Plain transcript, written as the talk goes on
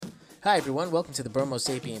Hi, everyone. Welcome to the Bromo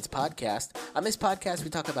Sapiens podcast. On this podcast, we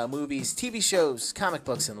talk about movies, TV shows, comic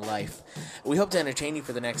books, and life. We hope to entertain you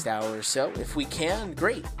for the next hour or so. If we can,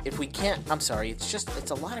 great. If we can't, I'm sorry. It's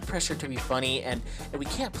a lot of pressure to be funny, and we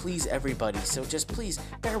can't please everybody. So just please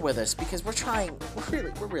bear with us because we're trying.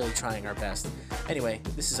 We're really trying our best. Anyway,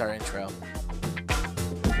 this is our intro.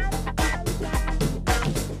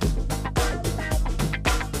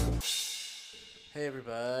 Hey,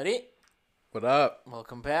 everybody. What up?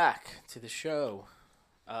 Welcome back to the show.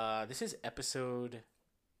 This is episode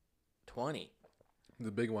 20.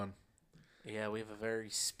 The big one. Yeah, we have a very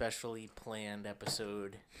specially planned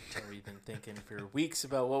episode that we've been thinking for weeks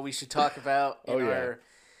about what we should talk about in our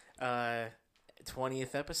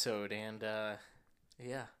 20th episode. And,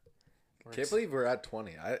 yeah. Can't believe we're at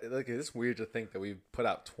 20. It's weird to think that we've put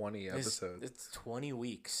out 20 episodes. It's 20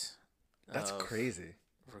 weeks. That's crazy.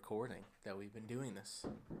 Recording that we've been doing this.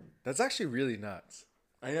 That's actually really nuts.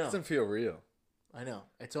 I know. It doesn't feel real. I know.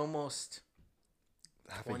 It's almost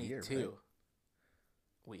half 22 a year, right?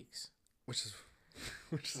 weeks. Which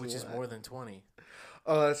is more than 20.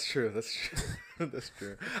 Oh, that's true. That's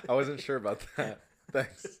true. I wasn't sure about that.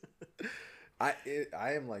 Thanks. I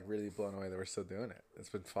am like really blown away that we're still doing it. It's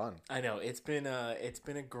been fun. I know it's been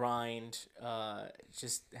a grind.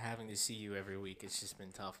 Just having to see you every week, it's just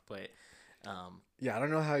been tough. But yeah, I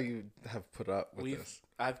don't know how you have put up with this.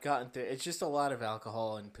 I've gotten through. It's just a lot of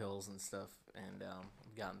alcohol and pills and stuff, and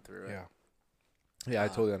gotten through it. Yeah, I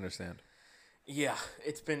totally understand. Yeah,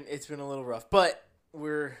 it's been a little rough, but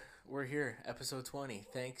we're here, episode 20.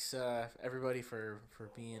 Thanks everybody for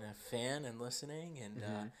being a fan and listening,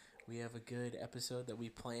 and we have a good episode that we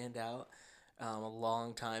planned out a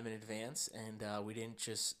long time in advance, and we didn't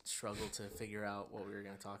just struggle to figure out what we were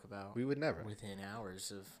going to talk about. We would never. Within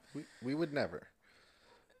hours of... We would never.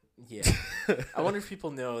 Yeah. I wonder if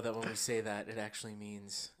people know that when we say that, it actually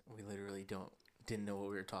means we literally didn't know what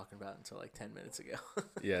we were talking about until like 10 minutes ago.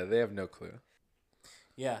 Yeah, they have no clue.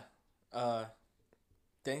 Yeah.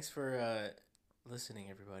 Thanks for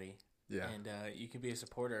listening, everybody. Yeah. And you can be a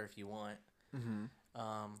supporter if you want. Mm-hmm.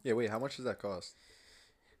 Yeah, wait, how much does that cost?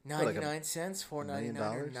 99 cents,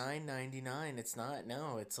 $4.99 or $1 $9.99. It's not.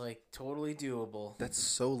 No, it's like totally doable. That's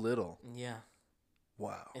so little. Yeah.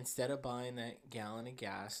 Wow. Instead of buying that gallon of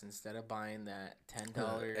gas, instead of buying that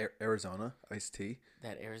 $10 Arizona iced tea,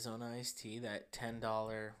 that Arizona iced tea, that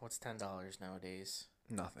 $10. What's $10 nowadays?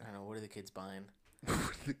 Nothing. I don't know. What are the kids buying?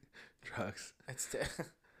 Drugs. It's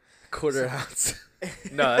quarter ounce.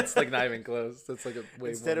 No, that's like not even close. That's like a way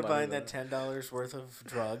instead more of buying money that $10 worth of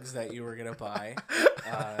drugs that you were gonna buy,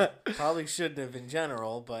 probably shouldn't have in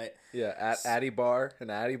general, but yeah, at Addy Bar,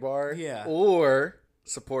 yeah, or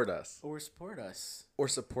support us, or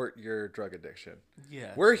support your drug addiction.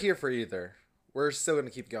 Yeah, we're here for either. We're still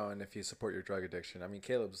gonna keep going if you support your drug addiction. I mean,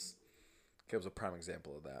 Caleb's a prime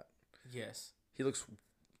example of that. Yes, he looks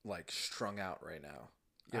like strung out right now.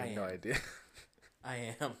 You have no idea.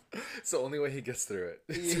 I am. It's the only way he gets through it.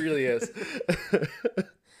 It really is.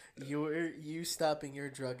 You stopping your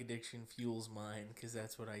drug addiction fuels mine because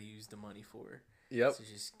that's what I use the money for. Yep. To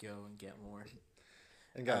just go and get more.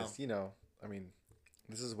 And guys, I mean,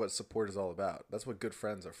 this is what support is all about. That's what good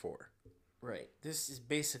friends are for. Right. This is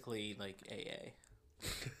basically like AA.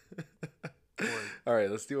 All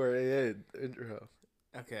right, let's do our AA intro.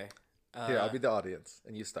 Okay. Here, I'll be the audience,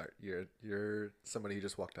 and you start. You're somebody who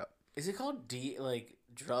just walked up. Is it called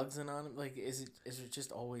Drugs Anonymous? Like, is it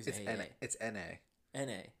just always it's AA? It's NA.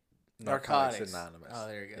 NA. Narcotics Anonymous. Oh,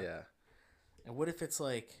 there you go. Yeah. And what if it's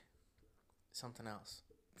like something else?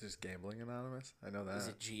 There's Gambling Anonymous. I know that. Is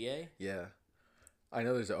it GA? Yeah. I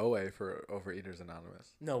know there's OA for Overeaters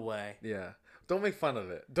Anonymous. No way. Yeah. Don't make fun of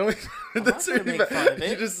it. Don't make fun of it. I'm not going to make fun of it.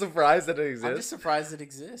 You're just surprised that it exists? I'm just surprised it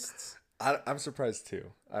exists. I'm surprised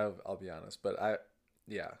too. I'll be honest. But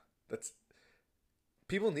that's...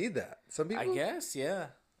 People need that. Some people... I guess, yeah.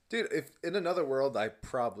 Dude, if in another world, I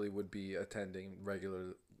probably would be attending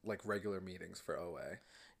regular meetings for OA.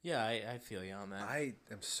 Yeah, I feel you on that. I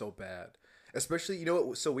am so bad. Especially,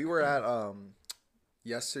 so we were at,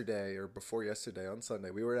 yesterday or before yesterday on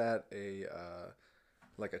Sunday, we were at a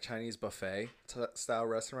Chinese buffet style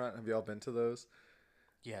restaurant. Have you all been to those?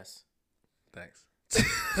 Yes. Thanks.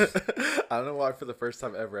 I don't know why for the first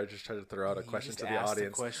time ever I just tried to throw out a question to the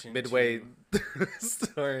audience midway through the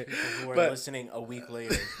story. People who are listening a week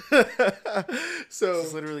later. So this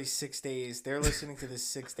is literally 6 days. They're listening to this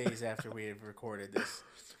 6 days after we have recorded this.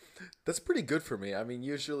 That's pretty good for me. I mean,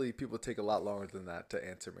 usually people take a lot longer than that to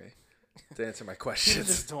answer my questions. People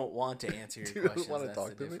just don't want to answer your questions. Want to That's talk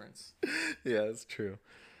the to difference. Me? Yeah, that's true.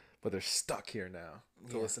 but they're stuck here now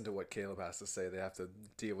to listen to what Caleb has to say. They have to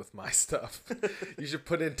deal with my stuff. You should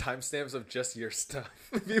put in timestamps of just your stuff.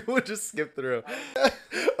 People would just skip through.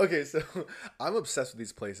 Okay, so I'm obsessed with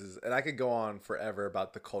these places, and I could go on forever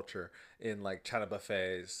about the culture in like China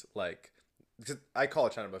buffets. Like, I call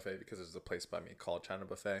it China buffet because there's a place by me called China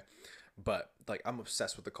buffet, but like I'm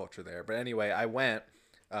obsessed with the culture there. But anyway, I went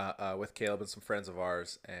with Caleb and some friends of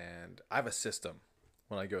ours, and I have a system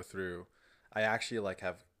when I go through. I actually like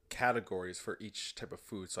have categories for each type of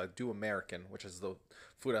food. So I do American, which is the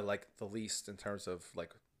food I like the least in terms of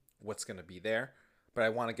like what's going to be there, but I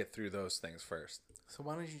want to get through those things first. So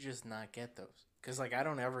why don't you just not get those? Because like I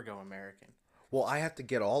don't ever go American. Well, I have to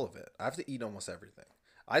get all of it. I have to eat almost everything.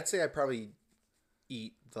 I'd say I probably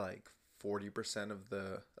eat like 40% of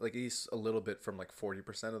the, like eat a little bit from like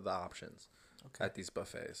 40% of the options at these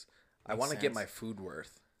buffets. I want to get my food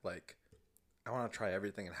worth. Like, I want to try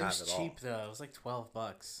everything and have it all. It was cheap though. It was like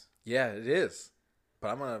 $12. Yeah, it is. But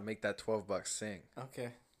I'm going to make that $12 sing. Okay.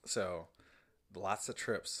 So, lots of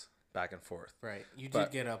trips back and forth. Right. You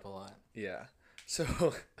did get up a lot. Yeah.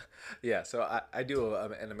 So, I do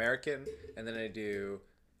an American, and then I do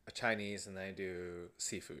a Chinese, and then I do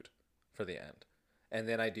seafood for the end. And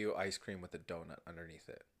then I do ice cream with a donut underneath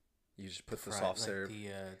it. You just put the soft serve.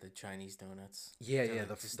 The Chinese donuts. Yeah, They're yeah.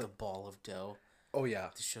 like the ball of dough. Oh, yeah.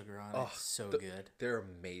 The sugar on it. So good. They're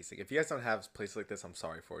amazing. If you guys don't have places like this, I'm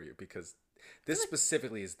sorry for you, because this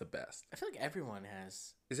specifically is the best. I feel like everyone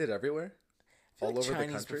has. Is it everywhere? All over the country?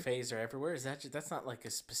 Chinese buffets are everywhere. Is that that's not like a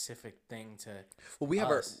specific thing to Well, we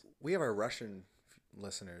have our Russian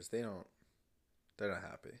listeners. They're not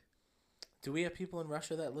happy. Do we have people in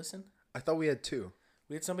Russia that listen? I thought we had 2.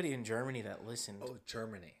 We had somebody in Germany that listened. Oh,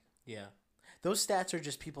 Germany. Yeah. Those stats are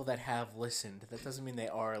just people that have listened. That doesn't mean they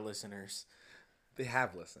are listeners. They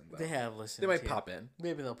have listened, though. They have listened. They might pop in.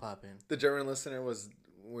 Maybe they'll pop in. The German listener was,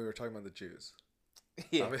 we were talking about the Jews.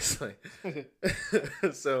 Yeah. Obviously.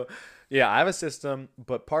 So, yeah, I have a system,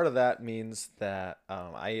 but part of that means that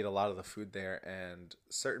I eat a lot of the food there, and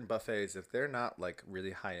certain buffets, if they're not like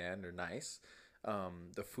really high end or nice,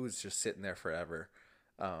 the food's just sitting there forever.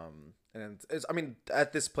 And it's, I mean,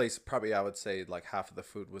 at this place, probably I would say like half of the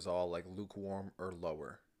food was all like lukewarm or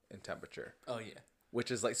lower in temperature. Oh, yeah. Which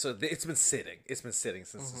is like, so it's been sitting. It's been sitting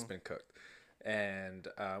since it's been cooked. And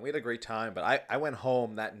we had a great time, but I went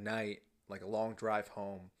home that night, like a long drive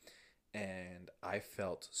home, and I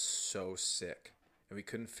felt so sick. And we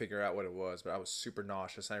couldn't figure out what it was, but I was super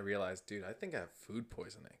nauseous. And I realized, dude, I think I have food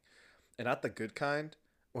poisoning. And not the good kind.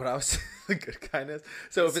 What I was the good kind is.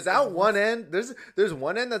 So if it's out one end, there's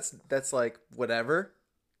one end that's like whatever,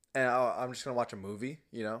 and I'm just gonna watch a movie.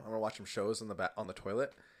 You know, I'm gonna watch some shows on the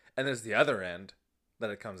toilet. And there's the other end that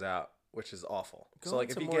it comes out, which is awful. Go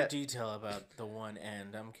into more detail about the one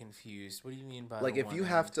end. I'm confused. What do you mean by like the if one you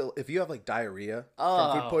end? if you have like diarrhea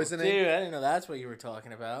from food poisoning? Dude, I didn't know that's what you were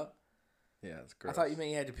talking about. Yeah, it's gross. I thought you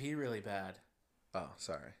meant you had to pee really bad. Oh,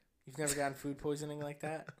 sorry. You've never gotten food poisoning like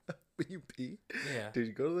that? When you pee? Yeah. Dude,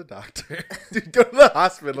 you go to the doctor. Dude, go to the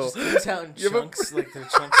hospital. It just comes out in chunks, like the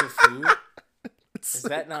chunks of food. Is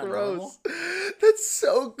that not gross? Normal? That's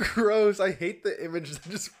so gross. I hate the image that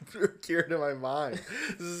just appeared in my mind.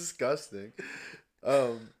 This is disgusting.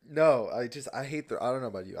 No, I hate I don't know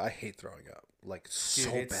about you. I hate throwing up. Like, dude, so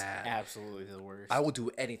it's bad. Absolutely the worst. I will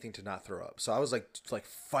do anything to not throw up. So I was like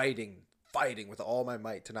fighting with all my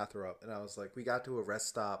might to not throw up. And I was like, we got to a rest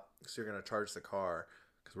stop, so you're going to charge the car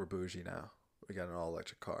because we're bougie now. We got an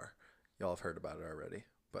all-electric car. Y'all have heard about it already,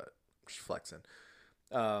 but I'm just flexing.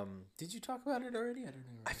 Did you talk about it already? I don't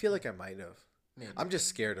know. I feel like I might have. Maybe. I'm just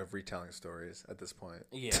scared of retelling stories at this point.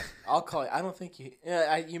 Yeah, I'll call you. I don't think you.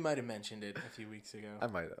 Yeah, you might have mentioned it a few weeks ago. I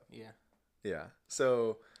might have. Yeah. Yeah.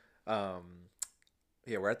 So,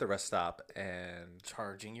 yeah, we're at the rest stop and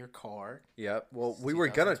charging your car. Yep. Well, we were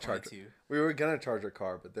gonna charge our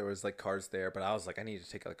car, but there was like cars there. But I was like, I need to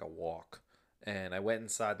take like a walk, and I went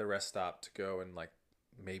inside the rest stop to go and like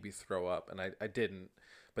maybe throw up, and I didn't.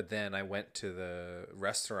 But then I went to the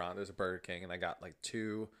restaurant. There's a Burger King, and I got like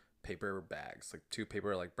 2 paper bags, like 2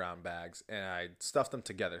 paper like brown bags, and I stuffed them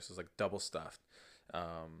together, so it was like double stuffed.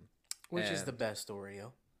 Which is the best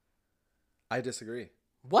Oreo? I disagree.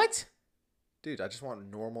 What? Dude, I just want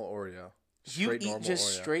normal Oreo. You eat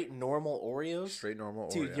just straight normal Oreos? Straight normal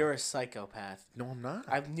Oreo. Dude, you're a psychopath. No, I'm not.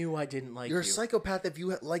 I knew I didn't like you. You're a psychopath if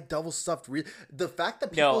you like double stuffed. The fact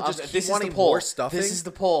that people keep wanting more stuffing. This is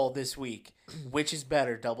the poll this week. Which is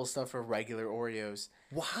better, double stuffed or regular Oreos?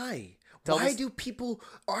 Why? Why do people?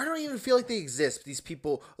 I don't even feel like they exist. These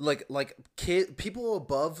people, like people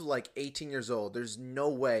above like 18 years old. There's no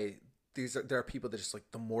way there are people that just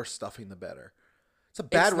like the more stuffing the better. It's a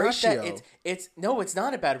bad ratio. It's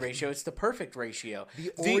not a bad ratio. It's the perfect ratio.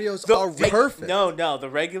 The Oreos are perfect. No, the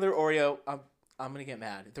regular Oreo. I'm gonna get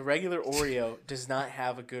mad. The regular Oreo does not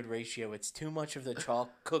have a good ratio. It's too much of the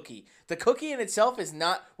cookie. The cookie in itself is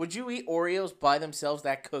not. Would you eat Oreos by themselves?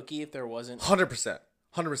 That cookie, if there wasn't 100%.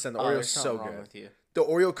 The Oreo's so good. With you. The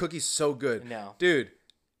Oreo cookie's so good. No, dude,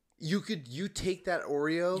 you take that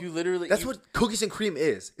Oreo. You literally. That's what cookies and cream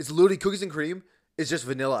is. It's literally cookies and cream. It's just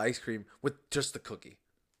vanilla ice cream with just the cookie.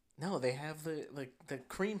 No, they have the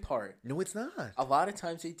cream part. No, it's not. A lot of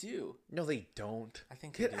times they do. No, they don't. I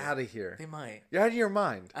think Get out of here. They might. You're out of your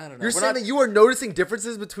mind. I don't know. You're saying that you are noticing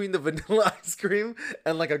differences between the vanilla ice cream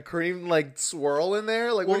and like a cream like swirl in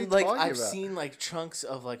there? Like, what are you talking about? I've seen like chunks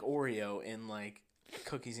of like Oreo in like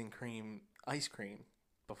cookies and cream ice cream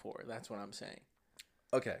before. That's what I'm saying.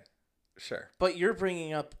 Okay, sure. But you're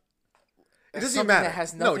bringing up. It doesn't matter. That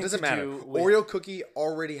has nothing it doesn't to matter. do with... Oreo cookie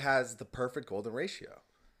already has the perfect golden ratio.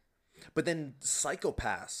 But then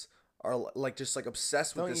psychopaths are like just like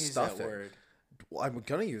obsessed with this stuff. Don't use that word. Well, I'm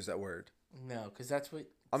gonna use that word. No, because that's what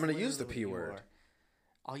I'm gonna use the P word.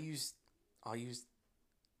 I'll use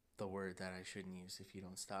the word that I shouldn't use if you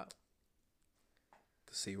don't stop.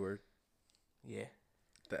 The C word. Yeah.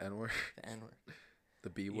 The N word. The N word. The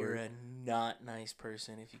B word. You're a not nice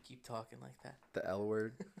person if you keep talking like that. The L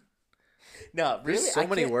word. No, really. There's so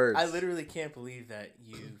many words. I literally can't believe that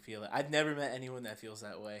you feel it. I've never met anyone that feels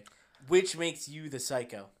that way. Which makes you the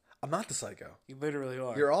psycho. I'm not the psycho. You literally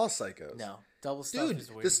are. You're all psychos. No. Double stuff Dude, is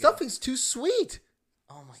the way the to stuffing's too sweet.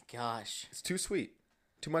 Oh my gosh. It's too sweet.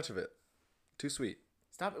 Too much of it. Too sweet.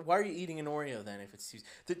 Stop it. Why are you eating an Oreo then if it's too...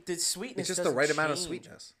 The sweetness It's just the right amount of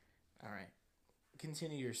sweetness. All right.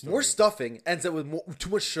 Continue your story. More stuffing ends up with too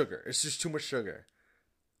much sugar. It's just too much sugar.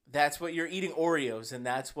 That's what you're eating Oreos, and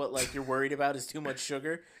that's what like you're worried about is too much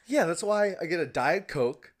sugar? Yeah, that's why I get a Diet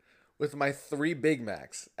Coke with my 3 Big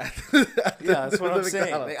Macs. That's what I'm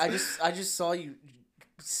saying. Like, I just saw you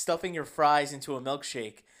stuffing your fries into a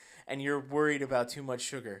milkshake, and you're worried about too much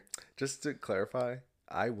sugar. Just to clarify,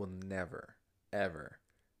 I will never, ever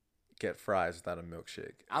get fries without a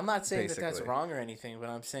milkshake. I'm not saying that that's wrong or anything, but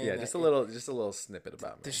I'm saying just a little snippet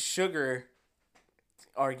about me. The sugar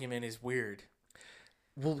argument is weird.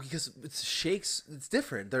 Well, because it's shakes, it's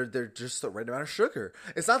different. They're just the right amount of sugar.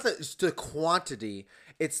 It's not it's the quantity.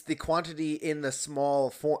 It's the quantity in the small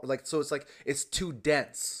form. Like, so it's like it's too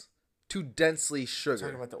dense, too densely sugar.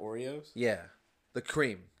 You're talking about the Oreos? Yeah, the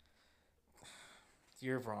cream.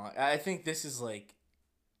 You're wrong. I think this is like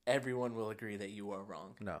everyone will agree that you are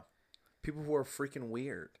wrong. No, people who are freaking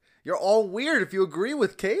weird. You're all weird if you agree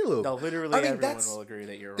with Caleb. No, literally everyone will agree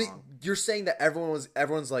that you're wrong. You're saying that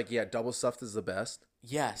everyone's like, yeah, double stuffed is the best.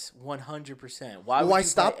 Yes, 100%. Why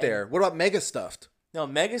stop there? What about mega stuffed? No,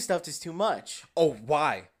 mega stuffed is too much. Oh,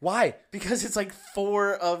 why? Why? Because it's like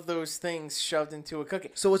 4 of those things shoved into a cookie.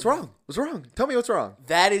 So what's wrong? What's wrong? Tell me what's wrong.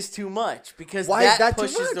 That is too much. Because why is that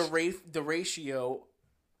pushes too much? the ratio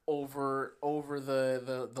over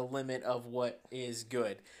the limit of what is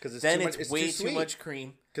good. Because then it's way too much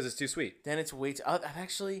cream. Because it's too sweet. Then it's way too... I've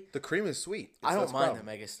actually... The cream is sweet. I don't mind the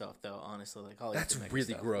mega stuff, though, honestly. Like, that's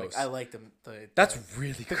really gross. Like, I like the That's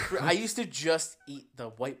really gross. I used to just eat the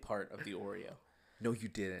white part of the Oreo. No, you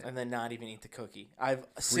didn't. And then not even eat the cookie. I've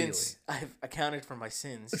accounted for my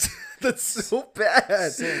sins. That's so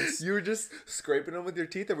bad. Since you were just scraping them with your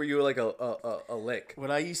teeth, or were you like a lick?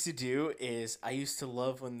 What I used to do is I used to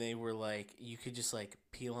love when they were like you could just like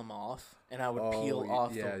peel them off, and I would peel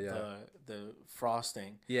off the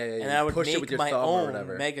frosting. Yeah. And I would push make it with your my thumb own or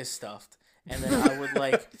whatever. mega stuffed, and then I would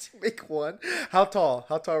like make one. How tall?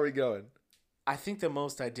 How tall are we going? I think the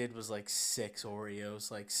most I did was like 6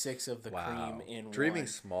 Oreos, like 6 of the cream in one. Dreaming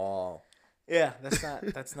small. Yeah,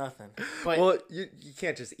 that's nothing. But well, you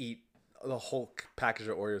can't just eat the whole package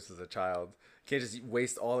of Oreos as a child. You can't just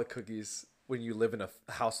waste all the cookies when you live in a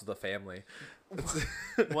house with a family.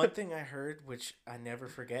 One thing I heard, which I never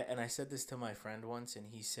forget, and I said this to my friend once, and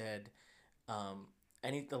he said,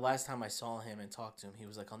 the last time I saw him and talked to him, he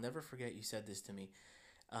was like, "I'll never forget you said this to me."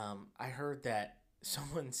 I heard that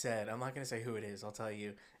someone said, I'm not going to say who it is, I'll tell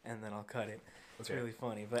you, and then I'll cut it. It's really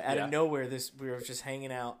funny. But out of nowhere, we were just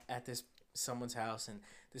hanging out at someone's house, and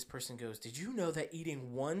this person goes, "Did you know that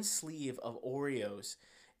eating 1 sleeve of Oreos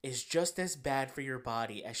is just as bad for your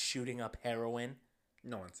body as shooting up heroin?"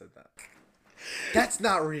 No one said that. That's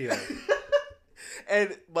not real.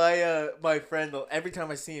 And my friend, every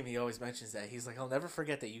time I see him, he always mentions that. He's like, "I'll never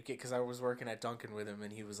forget that you," because I was working at Dunkin' with him,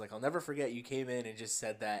 and he was like, "I'll never forget you came in and just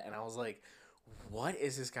said that." And I was like, what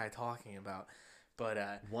is this guy talking about?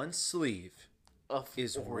 But 1 sleeve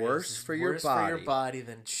is Oreos worse for your body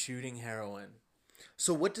than shooting heroin.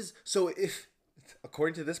 So if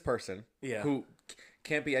according to this person, Yeah. who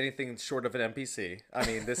can't be anything short of an NPC. I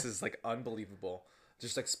mean, this is like unbelievable.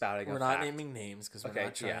 Just like spouting. We're not naming names because we're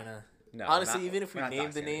not trying to. No, honestly, even if we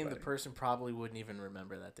named the name, anybody. the person probably wouldn't even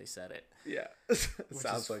remember that they said it. Yeah,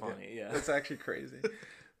 sounds like funny, it. Yeah, it's actually crazy.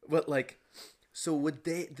 But like, so would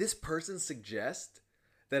this person suggest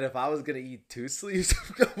that if I was gonna eat 2 sleeves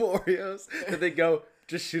of Oreos, that they go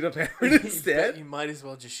just shoot up heroin instead? You might as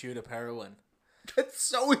well just shoot up heroin. That's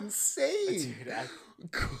so insane.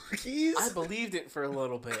 Dude, Cookies? I believed it for a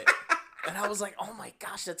little bit. And I was like, oh my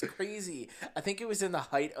gosh, that's crazy. I think it was in the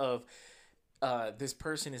height of this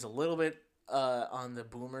person is a little bit on the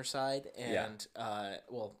boomer side and,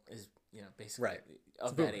 is, basically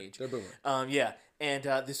of that age. They're boomer. Yeah. And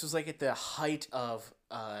this was like at the height of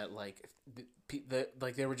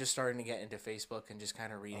they were just starting to get into Facebook and just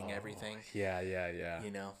kind of reading everything. Yeah.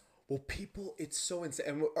 Well, people, it's so insane.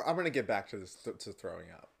 And I'm going to get back to this, to throwing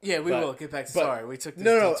up. Yeah, we will get back to sorry. We took this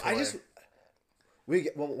detour.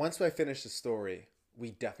 Once I finish the story,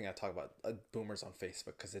 we definitely got to talk about boomers on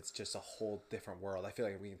Facebook because it's just a whole different world. I feel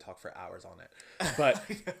like we can talk for hours on it. But,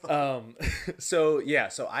 so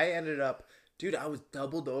I ended up, dude, I was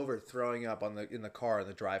doubled over throwing up in the car on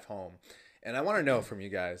the drive home. And I want to know from you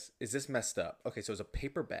guys, is this messed up? Okay, so it was a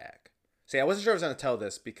paper bag. See, I wasn't sure I was going to tell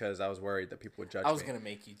this because I was worried that people would judge me. I was going to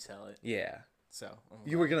make you tell it. Yeah. So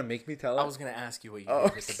you were going to make me tell it? I was going to ask you what you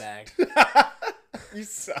did with the bag. You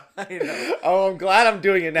suck. I know. Oh, I'm glad I'm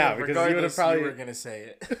doing it now because you would have probably... you were going to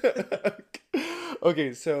say it.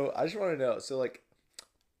 Okay, so I just want to know. So, like,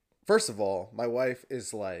 first of all, my wife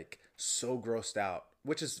is, like, so grossed out,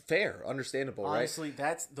 which is fair, understandable, Honestly, right?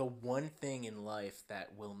 that's the one thing in life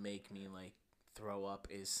that will make me, like, throw up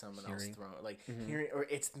is someone else throwing, like hearing, or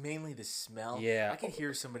it's mainly the smell. Yeah, I can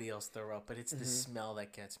hear somebody else throw up, but it's the smell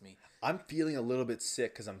that gets me. I'm feeling a little bit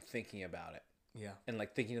sick because I'm thinking about it. Yeah, and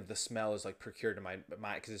like thinking of the smell is like procured to my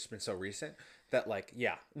mind because it's been so recent that like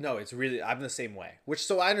it's really I'm the same way. Which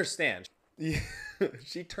so I understand. Yeah,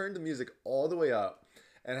 she turned the music all the way up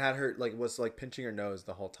and had her was pinching her nose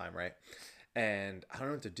the whole time, right? And I don't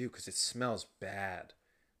know what to do because it smells bad.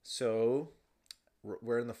 So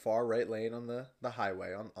we're in the far right lane on the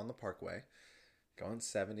highway, on the parkway, going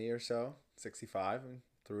 70 or so, 65, and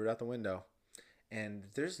threw it out the window. And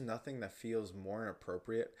there's nothing that feels more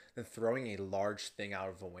inappropriate than throwing a large thing out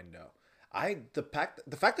of a window. The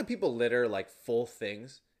fact that people litter like full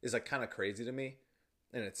things is like kind of crazy to me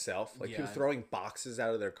in itself. Like people throwing boxes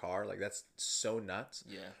out of their car, like that's so nuts.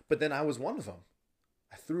 Yeah. But then I was one of them.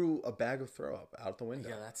 I threw a bag of throw up out the window.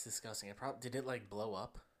 Yeah, that's disgusting. Did it like blow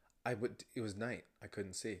up? It was night. I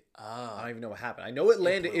couldn't see. Oh. I don't even know what happened. I know it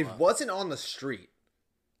landed. It wasn't on the street.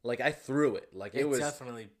 Like I threw it. Like it was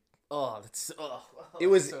definitely. It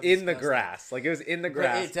was so in disgusting. the grass. Like it was in the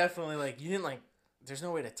grass. But it definitely you didn't there's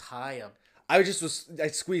no way to tie a. I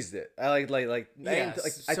squeezed it.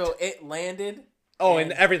 So it landed. Oh,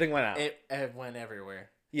 and everything went out. It went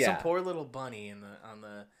everywhere. Yeah. Some poor little bunny on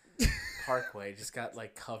the parkway just got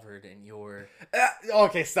covered in your.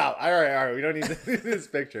 Okay, stop. All right. We don't need this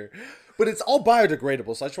picture, but it's all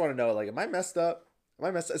biodegradable. So I just want to know, am I messed up?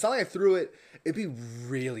 It's not like I threw it. It'd be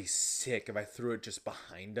really sick if I threw it just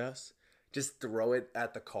behind us. Just throw it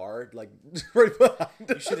at the car, right behind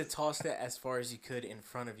us. You should have tossed it as far as you could in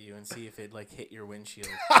front of you and see if it hit your windshield.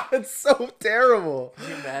 It's so terrible. Can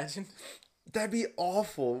you imagine? That'd be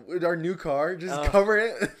awful. With our new car, just cover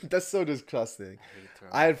it. That's so disgusting.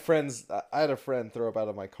 I had a friend throw up out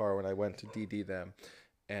of my car when I went to DD them,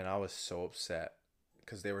 and I was so upset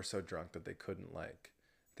because they were so drunk that they couldn't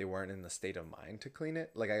they weren't in the state of mind to clean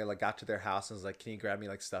it. I got to their house and was like, "Can you grab me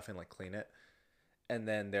stuff and clean it?" And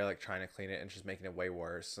then they're trying to clean it and just making it way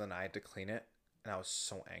worse. So then I had to clean it, and I was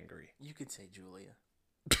so angry. You could say Julia.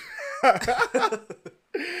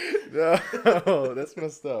 No, that's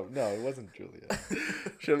messed up. No, it wasn't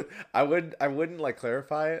Julia. I wouldn't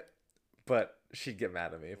clarify it, but she'd get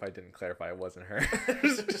mad at me if I didn't clarify it wasn't her.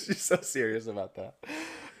 She's so serious about that.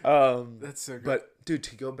 That's so good. But dude,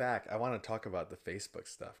 to go back, I want to talk about the Facebook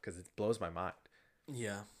stuff because it blows my mind.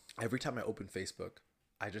 Yeah. Every time I open Facebook,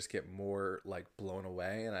 I just get more blown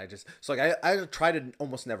away, and I try to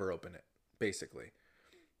almost never open it, basically.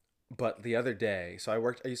 But the other day, so I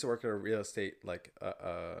used to work at a real estate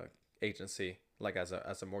agency, as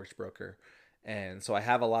a mortgage broker. And so I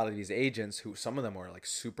have a lot of these agents who, some of them were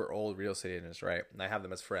super old real estate agents, right? And I have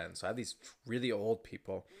them as friends. So I have these really old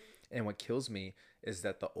people. And what kills me is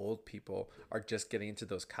that the old people are just getting into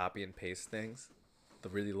those copy and paste things, the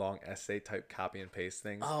really long essay type copy and paste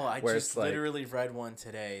things. Oh, I just literally read one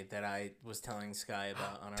today that I was telling Sky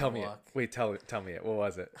about on our walk. Tell me it. What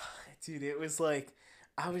was it? Dude, it was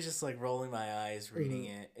I was just like rolling my eyes reading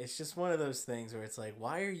it. It's just one of those things where it's like,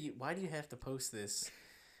 why do you have to post this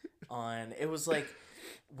on? It was like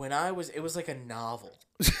it was like a novel.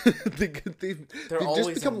 They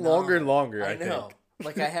just become longer and longer. I know.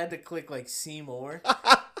 think. Like I had to click like see more,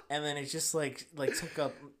 and then it just like took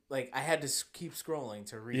up like I had to keep scrolling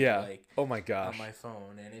to read like oh my gosh on my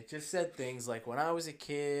phone, and it just said things like when I was a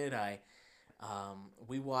kid,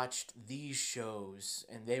 we watched these shows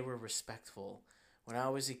and they were respectful. When I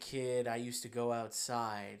was a kid, I used to go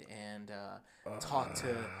outside and talk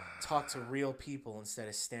to real people instead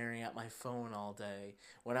of staring at my phone all day.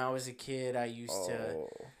 When I was a kid, I used to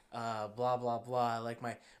blah blah blah. Like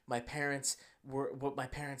my parents were what my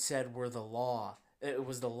parents said were the law. It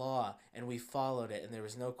was the law, and we followed it, and there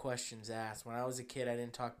was no questions asked. When I was a kid, I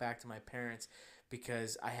didn't talk back to my parents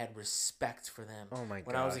because I had respect for them. Oh my gosh.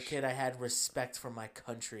 When I was a kid, I had respect for my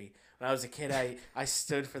country. When I was a kid, I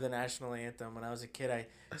stood for the national anthem. When I was a kid, I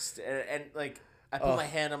put my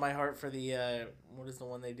hand on my heart for the what is the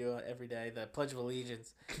one they do every day? The Pledge of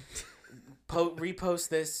Allegiance. Repost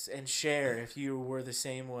this and share if you were the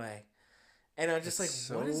same way. And I'm just what's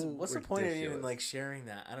ridiculous. The point of even like sharing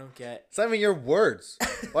that? I don't get. It's not even your words.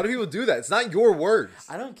 Why do people do that? It's not your words.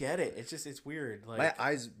 I don't get it. It's weird. Like my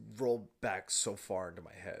eyes roll back so far into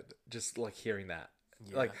my head just like hearing that.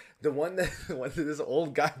 Yeah. Like the one that this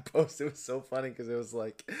old guy posted was so funny because it was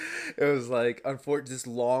like unfortunately this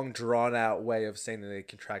long drawn out way of saying that they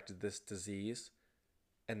contracted this disease,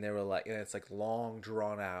 and they were like, and it's like long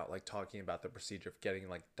drawn out, like talking about the procedure of getting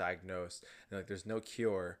like diagnosed, and like there's no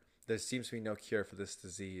cure. There seems to be no cure for this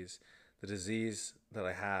disease. The disease that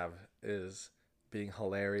I have is being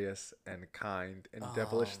hilarious and kind and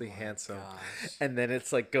devilishly handsome. Gosh. And then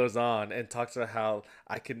it's like goes on and talks about how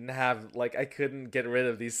I couldn't get rid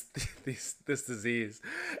of this disease.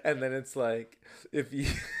 And then it's like, if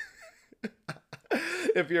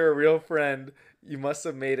you're a real friend, you must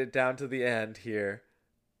have made it down to the end here.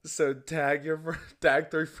 So tag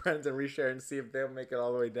 3 friends and reshare and see if they'll make it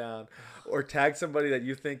all the way down, or tag somebody that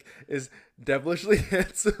you think is devilishly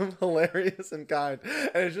handsome, hilarious, and kind.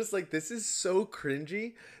 And it's just like, this is so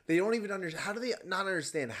cringy. They don't even understand. How do they not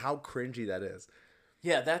understand how cringy that is?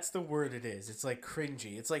 Yeah, that's the word it is. It's like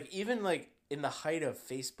cringy. It's like even like in the height of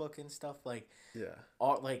Facebook and stuff, like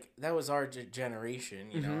like that was our generation.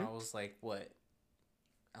 You know, I was like what,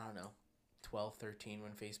 I don't know, 12, 13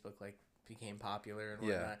 when Facebook like became popular and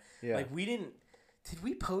whatnot. Yeah. Like did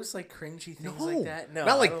we post like cringy things like that? No,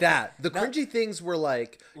 not like that. The cringy things were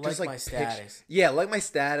like just like my status. Yeah, like my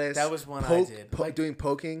status. That was one I did. Doing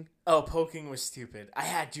poking. Oh, poking was stupid. I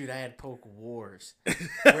had poke wars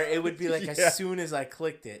where it would be like as soon as I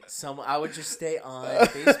clicked it, I would just stay on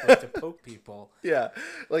Facebook to poke people. Yeah,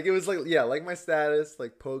 like it was like like my status,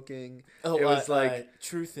 like poking. Oh, it was like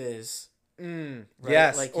truth is. Right?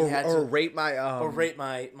 Yes, like or rate my rate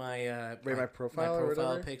my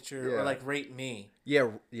profile picture, or like rate me. Yeah,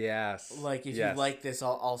 yes. Like if you like this,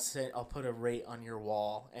 I'll put a rate on your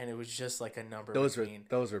wall, and it was just like a number. Those were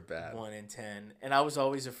bad. 1 and 10, and I was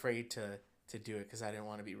always afraid to do it because I didn't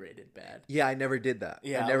want to be rated bad. Yeah, I never did that.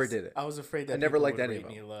 Yeah, I never did it. I was afraid that I never liked would any rate of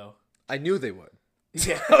them. me low. I knew they would.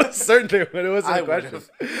 Yeah, I was certain they would. It wasn't a question.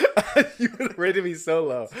 You would have rated me so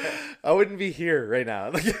low. I wouldn't be here right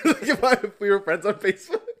now. Like if we were friends on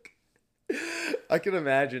Facebook. I can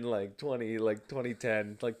imagine like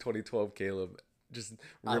 2010, like 2012 Caleb just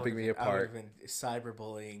ripping me apart. I would have been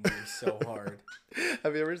cyberbullying you so hard.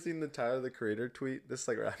 Have you ever seen the Tyler the Creator tweet? This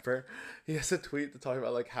like rapper, he has a tweet to talk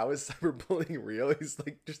about like how is cyberbullying real. He's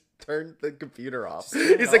like, just turn the computer off.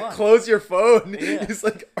 He's like, close your phone. Yeah. He's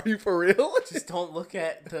like, are you for real? Just don't look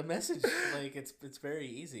at the message. Like it's very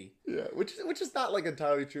easy. Yeah, which is not like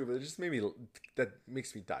entirely true, but it just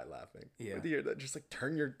makes me die laughing. Yeah, when you hear that, just like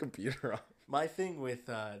turn your computer off. My thing with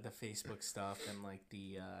the Facebook stuff and like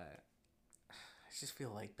I just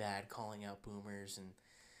feel like bad calling out boomers and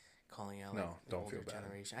calling out the older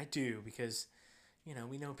generation. I do, because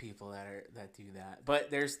we know people that do that.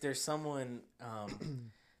 But there's someone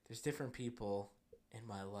there's different people in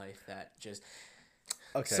my life that just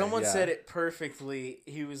someone said it perfectly.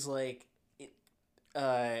 He was like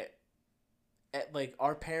like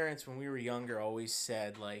our parents when we were younger always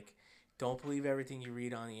said like, don't believe everything you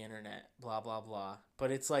read on the internet, blah blah blah.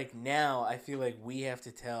 But it's like now I feel like we have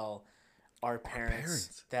to tell our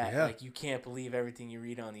parents that like you can't believe everything you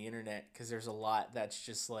read on the internet because there's a lot that's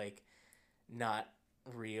just like not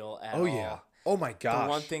real at all. Oh yeah. Oh my gosh. The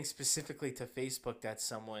one thing specifically to Facebook that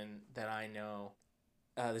someone that I know,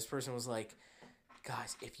 this person was like,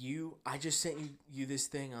 guys, I just sent you this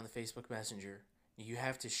thing on the Facebook Messenger. You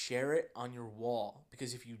have to share it on your wall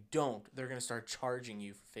because if you don't, they're gonna start charging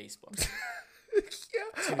you for Facebook.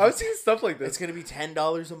 Yeah, I was seeing stuff like this. It's gonna be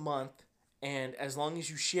 $10 a month, and as long as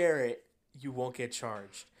you share it, you won't get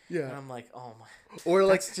charged. Yeah. And I'm like, oh my. Or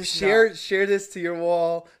like share this to your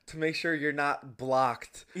wall to make sure you're not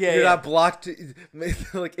blocked. Yeah, you're not blocked.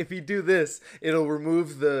 Like if you do this, it'll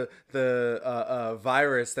remove the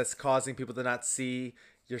virus that's causing people to not see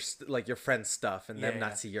your friend's stuff and them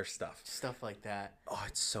not see your stuff. Stuff like that. Oh,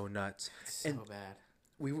 it's so nuts. It's so bad.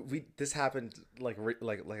 We this happened like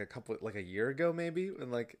a year ago maybe,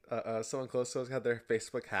 when like someone close to us had their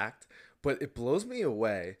Facebook hacked. But it blows me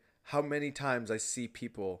away how many times I see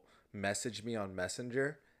people message me on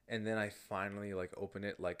Messenger, and then I finally like open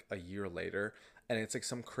it like a year later, and it's like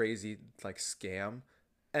some crazy like scam,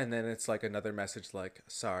 and then it's like another message like,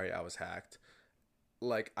 sorry, I was hacked.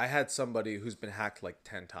 Like I had somebody who's been hacked like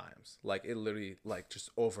 10 times. Like it literally like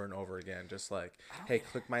just over and over again, just like, hey,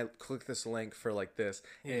 click this link for like this.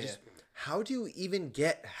 Yeah, and just how do you even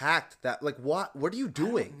get hacked? That like what are you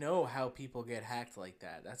doing? I don't know how people get hacked like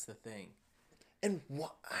that. That's the thing. And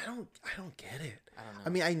what I don't get it. I don't know. I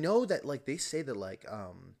mean, I know that like they say that like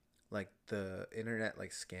the internet like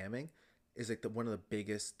scamming is like one of the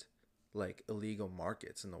biggest like illegal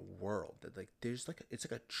markets in the world. That like there's like it's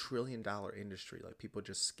like $1 trillion industry, like people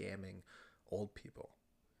just scamming old people.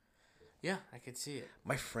 Yeah, I could see it.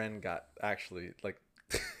 My friend got actually like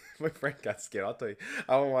my friend got scammed. I'll tell you.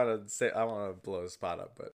 I don't want to blow his spot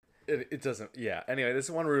up, but it doesn't. Yeah. Anyway, this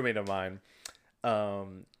is one roommate of mine. He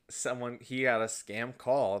got a scam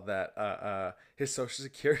call that his social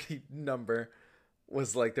security number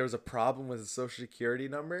was like, there was a problem with his social security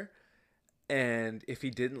number, and if he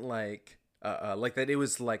didn't like that it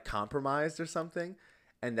was like compromised or something,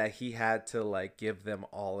 and that he had to like give them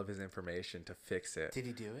all of his information to fix it. Did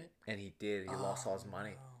he do it? And he did. He lost all his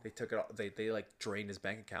money. They took it all, they like drained his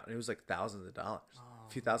bank account, and it was like thousands of dollars,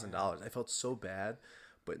 a few $1,000s. I felt so bad,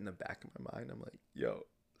 but in the back of my mind I'm like, yo,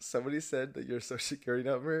 somebody said that your social security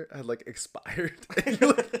number had like expired, and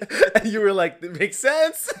you were like, it makes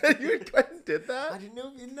sense. And you did that. I didn't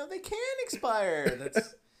know they can expire.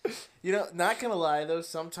 That's not gonna lie though.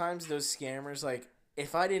 Sometimes those scammers, like,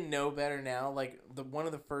 if I didn't know better now, like one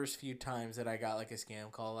of the first few times that I got like a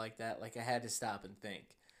scam call like that, like I had to stop and think.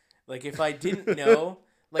 Like if I didn't know,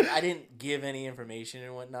 like I didn't give any information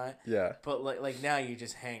and whatnot. Yeah. But like now you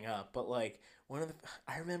just hang up. But like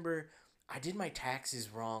I remember I did my taxes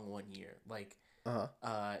wrong one year. Like,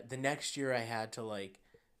 the next year I had to like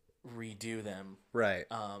redo them. Right.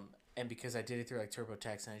 And because I did it through like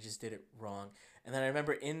TurboTax and I just did it wrong. And then I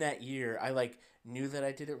remember in that year I like knew that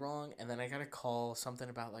I did it wrong, and then I got a call something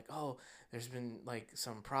about like, oh, there's been like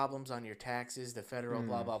some problems on your taxes, the federal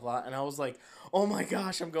blah blah blah, and I was like, oh my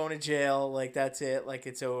gosh, I'm going to jail. Like that's it. Like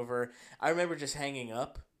it's over. I remember just hanging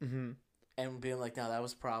up. Mm-hmm. And being like, no, that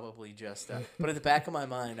was probably just but at the back of my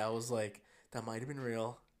mind, I was like, that might have been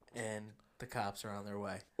real, and the cops are on their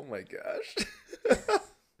way. Oh my gosh.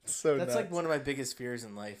 So that's nuts. like one of my biggest fears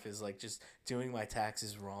in life is like just doing my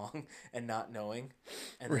taxes wrong and not knowing,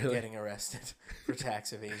 and then getting arrested for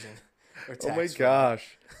tax evasion or tax Oh my fraud.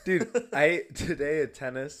 gosh. Dude, today at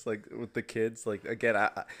tennis, like with the kids, like again,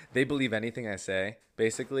 they believe anything I say,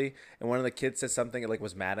 basically. And one of the kids said something, like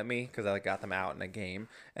was mad at me because I like got them out in a game,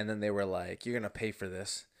 and then they were like, "You're gonna pay for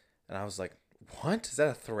this," and I was like, "What? Is that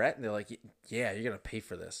a threat?" And they're like, "Yeah, you're gonna pay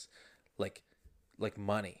for this, like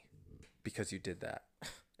money, because you did that."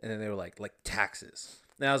 And then they were like taxes.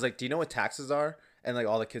 And I was like, "Do you know what taxes are?" And like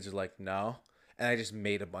all the kids are like, "No." And I just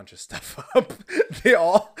made a bunch of stuff up. They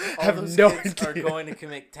all have those no kids idea. are going to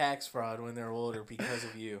commit tax fraud when they're older because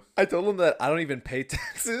of you. I told them that I don't even pay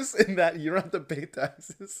taxes, and that you don't have to pay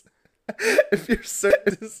taxes. If you're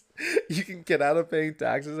certain you can get out of paying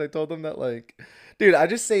taxes. I told them that, like, dude, I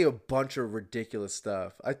just say a bunch of ridiculous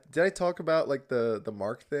stuff. Did I talk about like the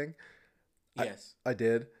mark thing? Yes. I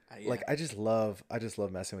did. Yeah. Like I just love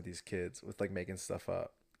messing with these kids with like making stuff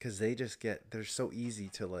up, because they're so easy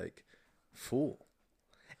to like fool.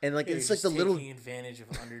 And like it's like the little taking advantage of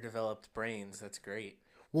underdeveloped brains. That's great.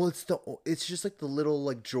 Well, it's just like the little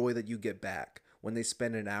like joy that you get back when they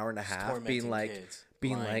spend an hour and a half being like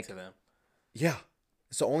to them. Yeah.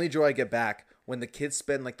 It's the only joy I get back when the kids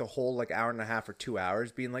spend like the whole like hour and a half or 2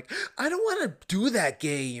 hours being like, I don't want to do that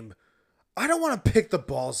game. I don't want to pick the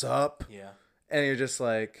balls up. Yeah. And you're just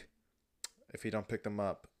like, if you don't pick them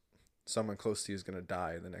up, someone close to you is going to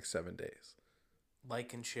die in the next 7 days.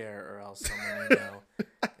 Like and share, or else someone you know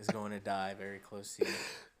is going to die very close to you.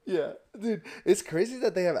 Yeah. Dude, it's crazy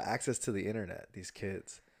that they have access to the internet, these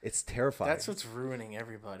kids. It's terrifying. That's what's ruining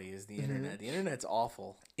everybody is the internet. The internet's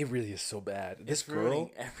awful. It really is so bad. It's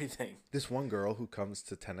ruining everything. This one girl who comes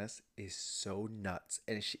to tennis is so nuts.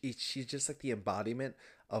 And she's just like the embodiment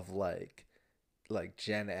of like like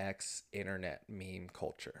Gen X internet meme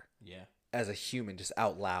culture. Yeah. As a human, just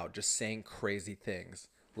out loud, just saying crazy things,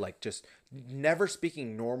 like just never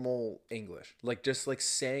speaking normal English, like just like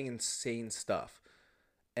saying insane stuff.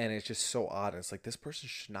 And it's just so odd. It's like, this person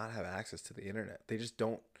should not have access to the internet. They just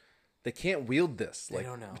don't, they can't wield this. They like,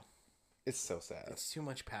 don't know. It's so sad. It's too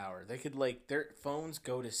much power. They could, like, their phones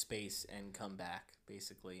go to space and come back,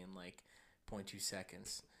 basically, in, like, 0.2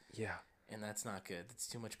 seconds. Yeah. And that's not good. It's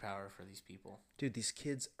too much power for these people. Dude, these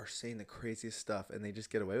kids are saying the craziest stuff, and they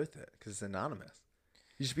just get away with it because it's anonymous.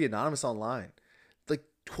 You should be anonymous online. Like,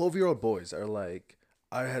 12-year-old boys are like,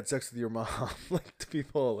 I had sex with your mom. Like, to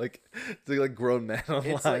people, like, to, like, grown men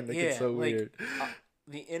online. It's so weird.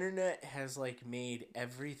 The internet has, like, made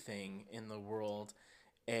everything in the world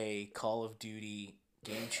a Call of Duty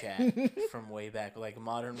game chat from way back, like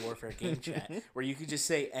Modern Warfare game chat, where you could just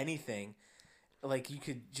say anything. Like, you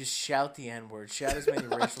could just shout the N-word, shout as many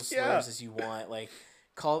racial slurs as you want, like,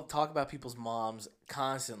 talk about people's moms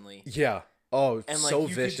constantly. Yeah. Oh, and, like, so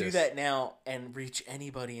you vicious. could do that now and reach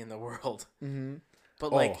anybody in the world. Mm-hmm.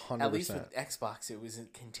 But, like, 100%. at least with Xbox, it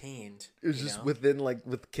wasn't contained. It was just within, like,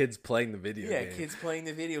 with kids playing the video game. Yeah, kids playing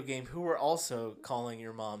the video game who were also calling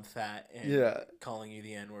your mom fat and calling you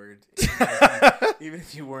the N-word. Even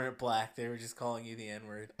if you weren't black, they were just calling you the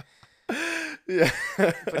N-word. Yeah.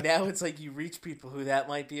 But now it's like you reach people who that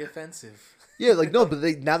might be offensive. Yeah, like, no, but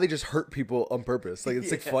now they just hurt people on purpose. Like, it's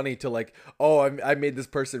like funny to, like, oh, I made this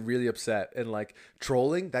person really upset. And, like,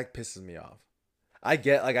 trolling, that pisses me off. I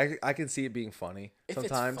get, like, I can see it being funny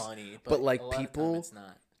sometimes. It's funny, but like, a lot people, of time it's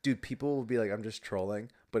not. Dude, people will be like, I'm just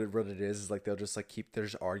trolling. But what it is like, they'll just, like, they're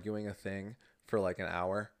just arguing a thing for, like, an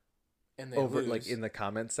hour. And they over lose. Like, in the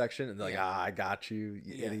comment section. And they're like, I got you,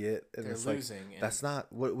 idiot. And they're it's losing. like, that's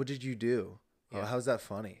not, what did you do? Yeah. Oh, how's that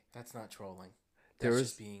funny? That's not trolling. That's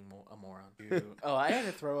just being a moron. Oh, I had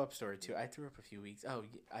a throw up story too. I threw up a few weeks. Oh,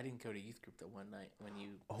 I didn't go to youth group that one night when you.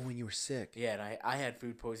 Oh, when you were sick. Yeah, and I had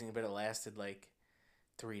food poisoning, but it lasted like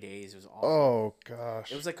 3 days. It was awful. Oh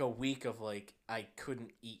gosh. It was like a week of like I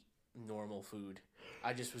couldn't eat normal food.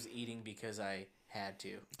 I just was eating because I had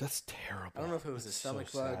to. That's terrible. I don't know if it was a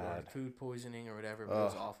stomach bug or food poisoning or whatever, but it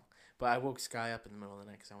was awful. But I woke Sky up in the middle of the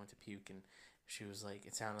night because I went to puke, and she was like,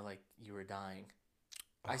 "It sounded like you were dying."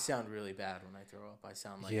 I sound really bad when I throw up. I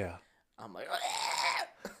sound like I'm like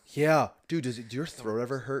yeah, dude. Do your throat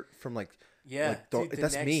ever hurt from like? Yeah, like, dude, the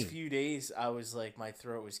that's next few days I was like my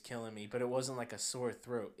throat was killing me, but it wasn't like a sore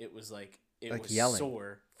throat. It was like was yelling.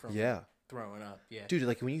 Sore from throwing up. Yeah, dude.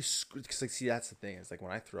 Like when you because like see that's the thing is like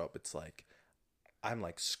when I throw up, it's like I'm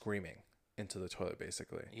like screaming into the toilet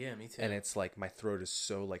basically. Yeah, me too. And it's like my throat is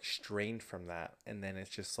so like strained from that, and then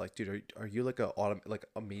it's just like, dude, are you like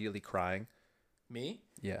immediately crying? Me?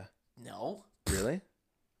 Yeah. No. Really?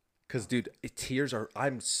 Because, dude, tears are.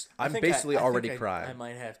 I'm basically already crying. I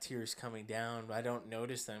might have tears coming down, but I don't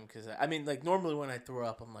notice them because I mean, like normally when I throw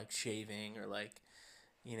up, I'm like shaving or like,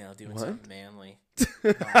 doing something manly.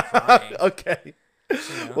 Not crying. Okay.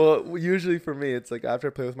 Well, usually for me, it's like after I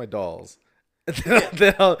play with my dolls,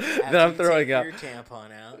 then I'm throwing up. Your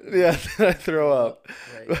tampon out. Yeah, then I throw up.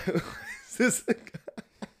 Right.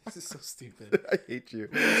 This is so stupid. I hate you.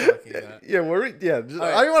 What are you talking about? Yeah,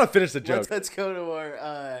 right. I don't want to finish the joke. Let's go to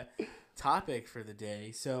our topic for the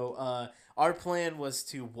day. So our plan was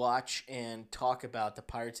to watch and talk about the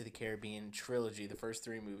Pirates of the Caribbean trilogy, the first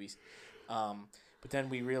 3 movies. But then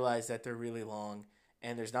we realized that they're really long,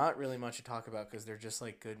 and there's not really much to talk about because they're just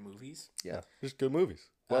like good movies. Yeah, just good movies.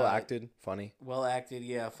 Well acted, funny. Well acted,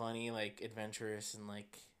 yeah, funny, like adventurous, and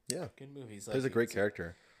like good movies. There's a great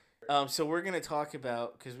character. So we're going to talk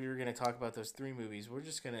about, because we were going to talk about those 3 movies, we're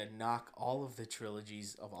just going to knock all of the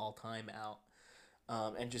trilogies of all time out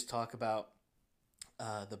and just talk about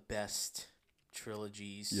the best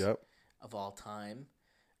trilogies of all time.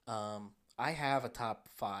 I have a top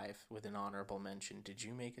 5 with an honorable mention. Did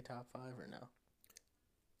you make a top 5 or no?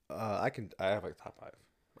 I have a top 5.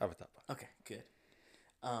 I have a top 5. Okay, good.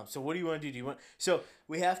 So what do you want to do? So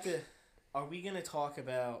we have to, are we going to talk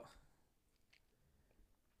about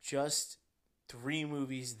just 3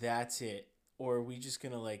 movies, that's it? Or are we just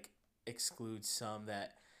going to, like, exclude some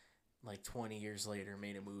that, like, 20 years later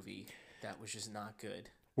made a movie that was just not good?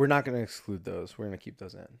 We're not going to exclude those. We're going to keep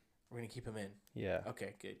those in. We're going to keep them in? Yeah.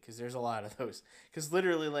 Okay, good. Because there's a lot of those. Because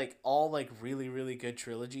literally, like, all, like, really, really good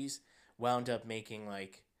trilogies wound up making,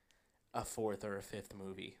 like, a 4th or a 5th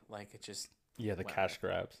movie. Like, it just... Yeah, the cash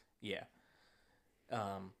grabs. Yeah.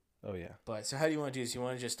 Oh, yeah. But, so how do you want to do this? You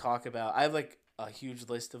want to just talk about... I have, like... a huge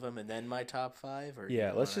list of them and then my top 5, or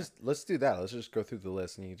let's do that. Let's just go through the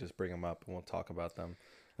list and you just bring them up and we'll talk about them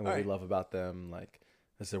and what we love about them, like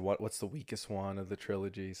Is there what's the weakest one of the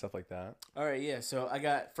trilogy, stuff like that? All right, yeah. So I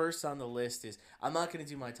got first on the list is I'm not gonna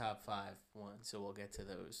do my top 5 so we'll get to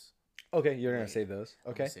those. Okay, you're gonna later. save those.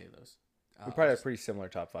 I'm Okay, gonna save those. we probably have pretty similar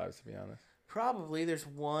top fives, to be honest. Probably there's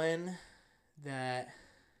one that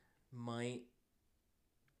might.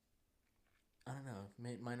 I don't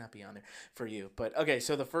know. Might not be on there for you, but okay.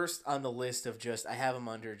 So the first on the list of I have them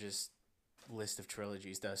under just list of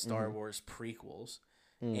trilogies, the Star Wars prequels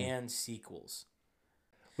and sequels.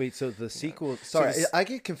 Wait, so the sequel? Sorry, I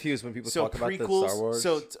get confused when people talk about the Star Wars.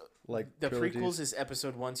 So like the trilogies. prequels is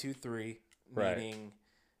episode 1, 2, 3, meaning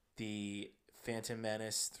the Phantom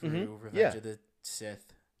Menace through Revenge of the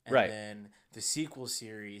Sith, and then the sequel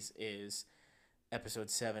series is episode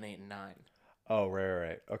 7, 8, and 9. Oh,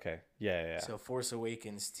 right. Okay, yeah. So Force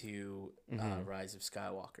Awakens to Rise of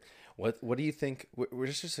Skywalker. What do you think? We're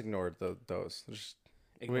just ignore those.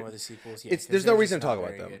 Ignore the sequels. Yeah, there's no reason to talk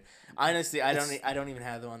about them. Good. Honestly, I don't even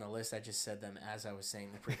have them on the list. I just said them as I was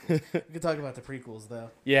saying the prequels. We can talk about the prequels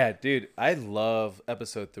though. Yeah, dude, I love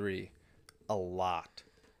episode 3 a lot.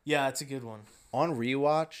 Yeah, it's a good one. On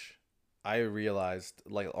rewatch, I realized,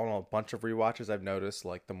 like, on a bunch of rewatches, I've noticed,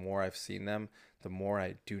 like, the more I've seen them, the more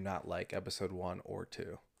I do not like episode 1 or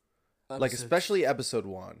 2. Like, especially episode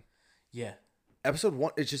 1. Yeah. Episode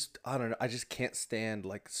 1 is just, I don't know, I just can't stand,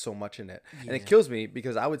 like, so much in it. Yeah. And it kills me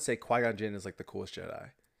because I would say Qui-Gon Jinn is, like, the coolest Jedi,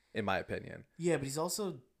 in my opinion. Yeah, but he's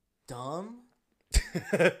also dumb.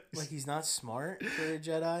 Like, he's not smart for a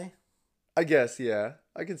Jedi. I guess, yeah.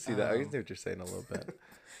 I can see that. I can see what you're saying a little bit.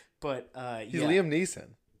 But, he's Liam Neeson.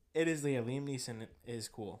 It is Liam. Liam Neeson is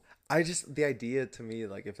cool. The idea to me,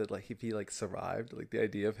 like, if he like survived, like the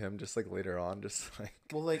idea of him just like later on, just like,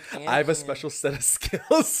 well, like Anakin, I have a special set of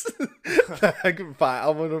skills that I can find.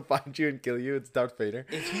 I'm gonna find you and kill you. It's Darth Vader.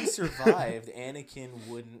 If he survived, Anakin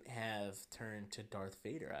wouldn't have turned to Darth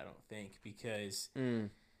Vader. I don't think because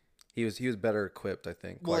he was better equipped. I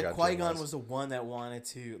think. Well, like Qui-Gon was the one that wanted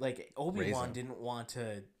to, like, Obi-Wan didn't want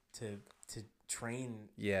to train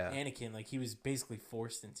Anakin. Like, he was basically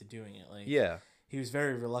forced into doing it. Like, he was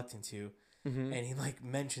very reluctant to, and he like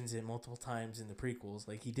mentions it multiple times in the prequels.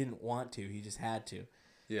 Like, he didn't want to, he just had to.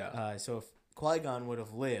 Yeah. So if Qui-Gon would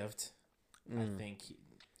have lived, I think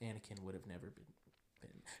Anakin would have never been.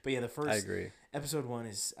 But yeah, the first I agree. Episode 1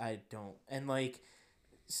 is and like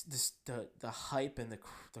the hype and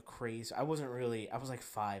the craze. I was like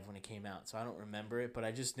 5 when it came out, so I don't remember it. But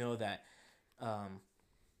I just know that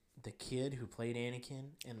the kid who played Anakin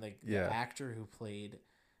and the actor who played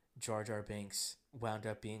Jar Jar Binks wound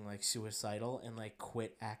up being like suicidal and like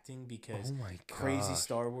quit acting because crazy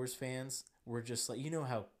Star Wars fans were just like, you know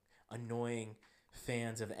how annoying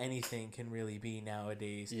fans of anything can really be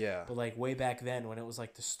nowadays. Yeah. But like way back then when it was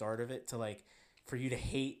like the start of it, to like for you to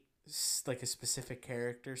hate like a specific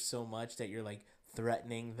character so much that you're like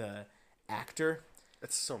threatening the actor.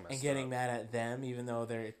 It's so messed up. And getting mad at them, even though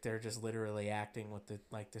they're just literally acting with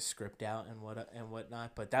the script out and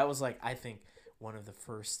whatnot. But that was like, I think, one of the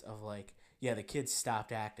first of like, the kid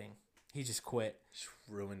stopped acting. He just quit. Just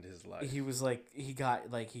ruined his life. He was like, he got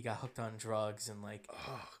hooked on drugs and like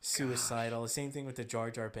suicidal. The same thing with the Jar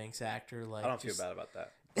Jar Binks actor. Like, I don't feel bad about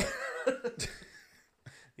that.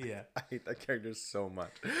 Yeah, I hate that character so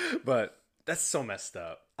much, but that's so messed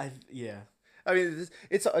up. I mean,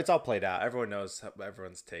 it's all played out. Everyone knows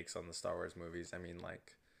everyone's takes on the Star Wars movies. I mean,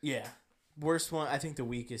 like, worst one. I think the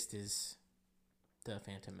weakest is the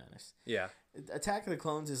Phantom Menace. Yeah, Attack of the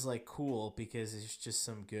Clones is like cool because it's just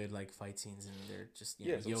some good like fight scenes and they're just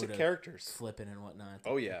Yoda characters flipping and whatnot.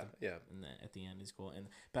 And at the end is cool. And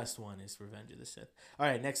the best one is Revenge of the Sith. All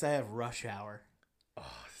right, next I have Rush Hour.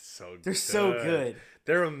 Oh, so they're so good.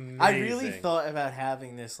 They're amazing. I really thought about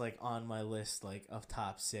having this like on my list like of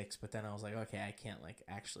top 6, but then I was like, okay, I can't like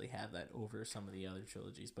actually have that over some of the other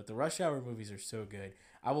trilogies. But the Rush Hour movies are so good.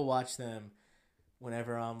 I will watch them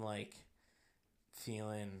whenever I'm like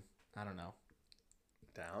feeling, I don't know,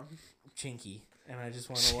 down, chinky, and I just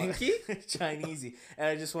want to watch Chinesey, and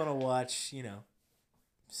I just want to watch,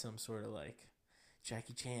 some sort of like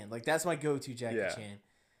Jackie Chan. Like that's my go-to Jackie Chan.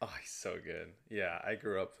 Oh, he's so good. Yeah, I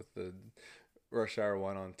grew up with the Rush Hour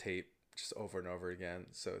 1 on tape just over and over again.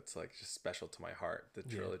 So it's like just special to my heart, the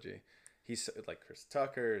trilogy. He's like Chris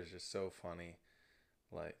Tucker is just so funny.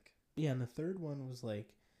 Like, and the third one was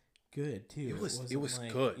like good too. It was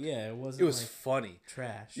like, good. Yeah, it wasn't. It was like funny.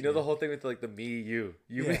 Trash. You know the whole thing with like the me, you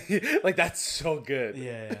me, like that's so good.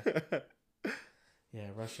 Yeah. Yeah,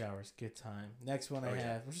 Rush Hour's good time. Next one I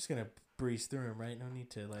have. We're just gonna breeze through them, right? No need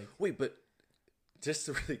to like. Wait, but. Just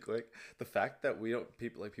really quick, the fact that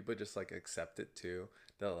people just like accept it too,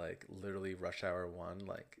 that like literally Rush Hour 1,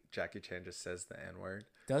 like Jackie Chan just says the N-word.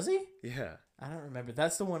 Does he? Yeah. I don't remember.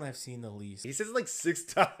 That's the one I've seen the least. He says it like 6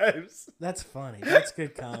 times. That's funny. That's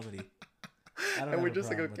good comedy. And we're just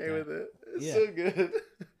like okay with it. It's Yeah. so good.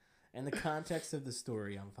 And the context of the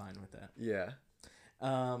story, I'm fine with that. Yeah.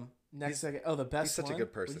 Next, the best one. He's such a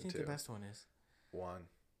good person, what do you think too. the best one is? 1.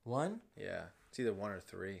 1? Yeah. It's either 1 or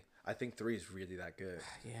 3. I think 3 is really that good.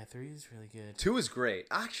 Yeah, 3 is really good. 2 is great.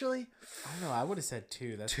 Actually, I don't know. I would have said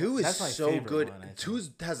 2. That's 2 is my so favorite good. One, 2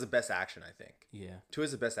 has the best action, I think. Yeah. 2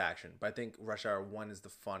 is the best action, but I think Rush Hour 1 is the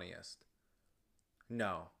funniest.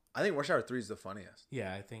 No. I think Rush Hour 3 is the funniest.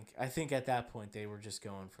 Yeah, I think at that point they were just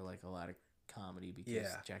going for like a lot of comedy because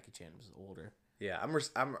Jackie Chan was older. Yeah, I'm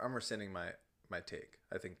rescinding my take.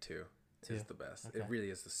 I think 2 is the best. Okay. It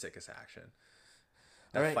really is the sickest action.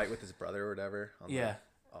 That fight with his brother or whatever.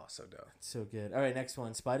 Oh, so dope. So good. All right, next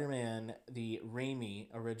one. Spider-Man, the Raimi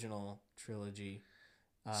original trilogy.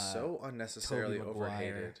 So unnecessarily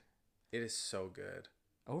overhated. It is so good.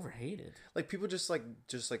 Overhated. Like people just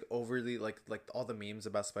overly like all the memes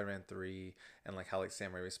about Spider-Man 3 and like how like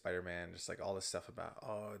Sam Raimi's Spider-Man, just like all this stuff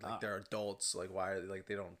about they're adults, like why like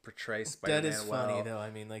they don't portray Spider-Man well. That is funny well. though.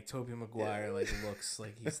 I mean, like Tobey Maguire like looks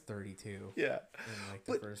like he's 32. Yeah. And like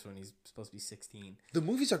the first one he's supposed to be 16. The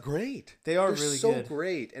movies are great. They're really so good.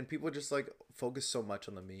 Great, and people just like focus so much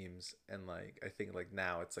on the memes, and like I think like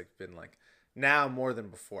now it's like been like now more than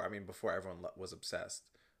before. I mean, before everyone was obsessed,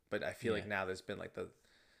 but I feel like now there's been like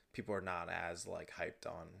people are not as like hyped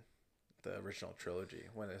on the original trilogy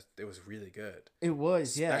when it was really good. It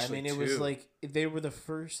was, yeah. Especially I mean, it was like they were the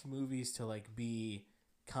first movies to like be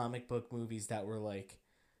comic book movies that were like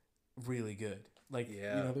really good. Like, you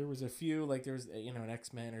know, there was a few, like there was, you know, an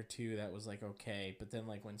X-Men or 2 that was like okay, but then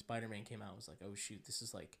like when Spider-Man came out, it was like, oh shoot, this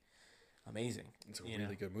is like amazing. It's a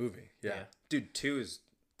really good movie. Yeah. Dude, 2's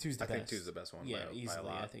the best. I think 2's the best one. Yeah, easily.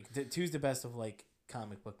 I think 2's the best of like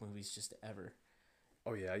comic book movies just ever.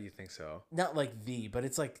 Oh yeah, you think so? Not like but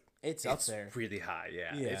it's like it's up there. Really high,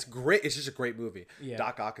 yeah. It's great. It's just a great movie. Yeah.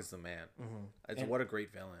 Doc Ock is the man. Mm-hmm. What a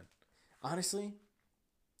great villain. Honestly,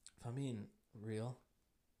 if I'm being real,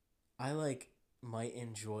 I might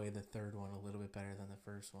enjoy the third one a little bit better than the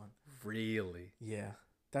first one. Really? Yeah.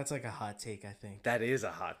 That's like a hot take, I think. That is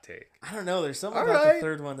a hot take. I don't know. There's something about the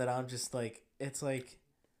third one that I'm just like, it's like,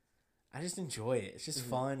 I just enjoy it. It's just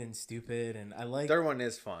fun and stupid, and I like. Third one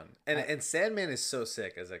is fun, and Sandman is so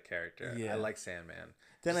sick as a character. Yeah. I like Sandman.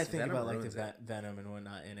 Then I think about like the Venom and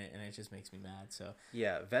whatnot in it, and it just makes me mad. So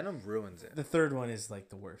yeah, Venom ruins it. The third one is like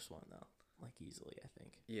the worst one though, like easily, I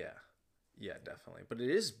think. Yeah, definitely. But it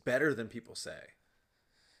is better than people say.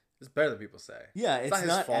 It's better than people say. Yeah, it's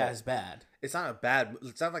not as bad. It's not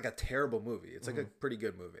It's not like a terrible movie. It's like a pretty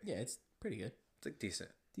good movie. Yeah, it's pretty good. It's like decent.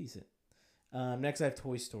 Next, I have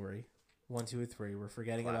Toy Story. 1, 2, and 3. We're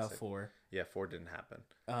forgetting about 4. Yeah, 4 didn't happen.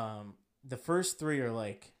 The first 3 are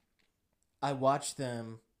like, I watched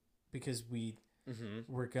them because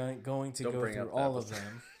we're going to go through all of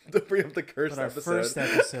them. Don't bring up the cursed but our episode. First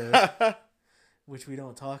episode, which we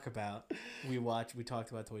don't talk about, we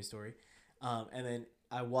talked about Toy Story, and then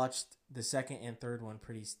I watched the second and third one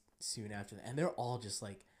pretty soon after that, and they're all just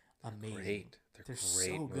like amazing. Great. They're great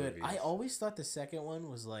so good. movies. I always thought the second one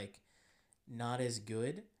was like not as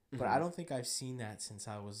good. But I don't think I've seen that since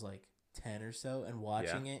I was like 10 or so. And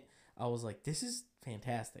watching it, I was like, this is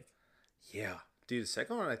fantastic. Yeah. Dude, the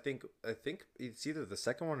second one, I think it's either the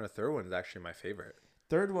second one or the third one is actually my favorite.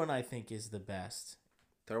 Third one, I think, is the best.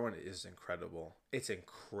 Third one is incredible. It's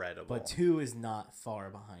incredible. But 2 is not far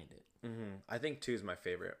behind it. I think 2 is my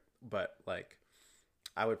favorite. But like,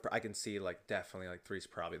 I can see like definitely like 3 is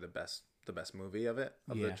probably the best movie of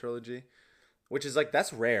the trilogy. Which is like,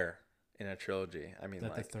 that's rare. In a trilogy, I mean,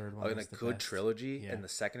 that like the third one in a good best. trilogy, and the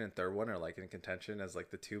second and third one are like in contention as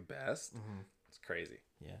like the 2 best. It's crazy.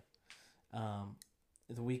 Yeah,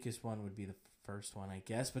 the weakest one would be the first one, I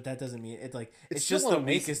guess, but that doesn't mean it. Like it's still just the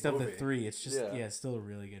weakest of the 3. It's just it's still a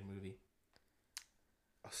really good movie.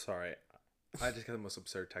 Oh, sorry, I just got the most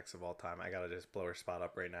absurd text of all time. I gotta just blow her spot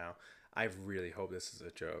up right now. I really hope this is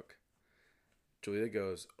a joke. Julia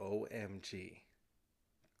goes, "OMG,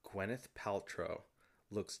 Gwyneth Paltrow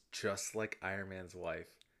looks just like Iron Man's wife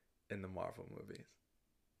in the Marvel movies."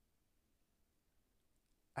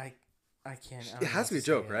 I can't. It has to be a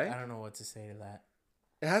joke, right? I don't know what to say to that.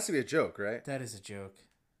 It has to be a joke, right? That is a joke.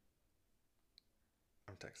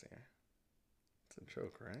 I'm texting her. It's a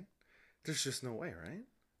joke, right? There's just no way, right?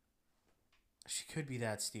 She could be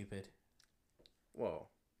that stupid. Whoa,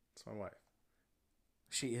 it's my wife.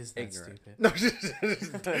 She is that stupid. No,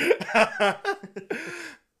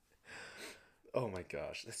 oh my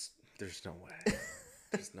gosh, there's no way.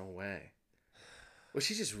 There's no way. Well,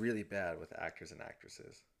 she's just really bad with actors and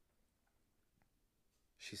actresses.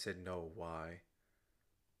 She said no. Why?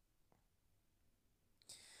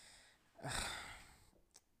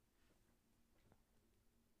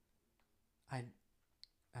 I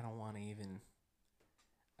I don't want to even.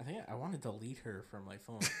 I think I want to delete her from my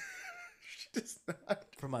phone. She does not.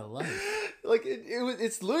 From my life. Like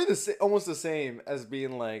it's literally almost the same as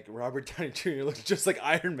being like Robert Downey Jr. looks just like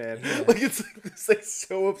Iron Man. Yeah. Like it's like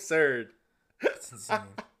so absurd. It's insane.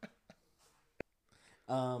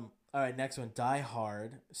 All right, next one, Die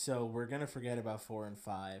Hard. So we're gonna forget about 4 and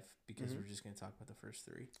 5 because we're just gonna talk about the first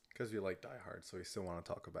 3. Because we like Die Hard, so we still want to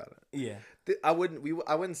talk about it. Yeah. I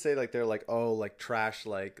wouldn't say like they're like trash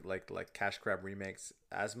like cash grab remakes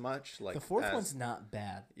as much. Like the 4th one's not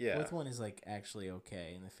bad. Yeah. 4th one is like actually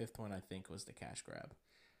okay, and the 5th one I think was the cash grab.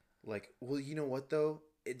 Like, well, you know what though?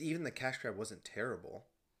 Even the cash grab wasn't terrible.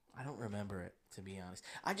 I don't remember it, to be honest.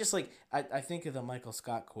 I just like I think of the Michael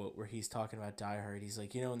Scott quote where he's talking about Die Hard. He's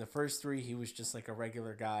like, in the first 3 he was just like a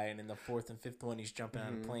regular guy, and in the 4th and 5th one he's jumping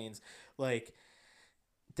out of planes. Like,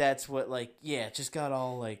 that's what it just got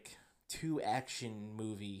all like too action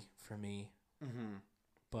movie for me. Mm-hmm.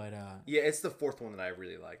 But yeah, it's the 4th one that I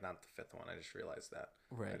really like, not the 5th one. I just realized that.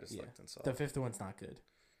 Right. I just looked and saw. The 5th one's not good.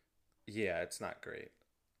 Yeah, it's not great.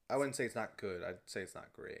 I wouldn't say it's not good. I'd say it's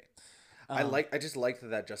not great. I just liked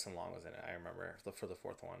that Justin Long was in it. I remember for the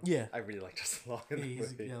 4th one. Yeah, I really like Justin Long in the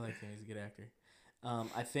movie. I like him. He's a good actor.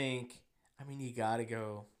 I think. I mean, you gotta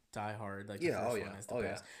go Die Hard. Like the first one is the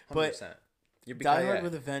best. 100%. But Die Hard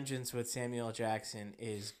with a Vengeance with Samuel L. Jackson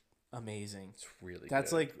is amazing. It's really.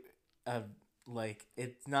 That's good. like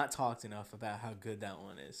it's not talked enough about how good that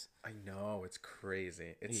one is. I know, it's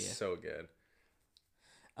crazy. It's so good.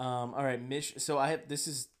 All right, So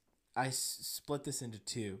I split this into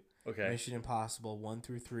 2. Okay. Mission Impossible 1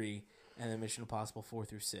 through 3, and then Mission Impossible 4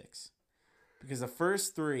 through 6. Because the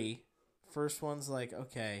first one's like,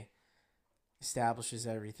 okay, establishes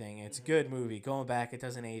everything. It's a good movie. Going back, it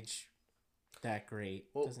doesn't age that great.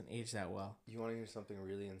 It doesn't age that well. You want to hear something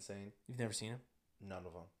really insane? You've never seen them? None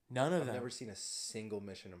of them. None of them? I've never seen a single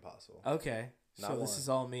Mission Impossible. Okay. This is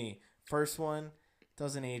all me. First one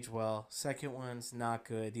doesn't age well. Second one's not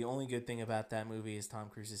good. The only good thing about that movie is Tom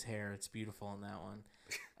Cruise's hair. It's beautiful in that one.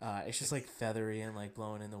 It's just like feathery and like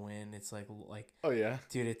blowing in the wind. It's like oh yeah,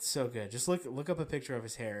 dude, it's so good. Just look up a picture of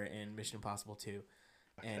his hair in Mission Impossible 2,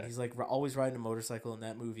 and he's like always riding a motorcycle in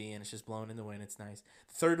that movie, and it's just blowing in the wind. It's nice.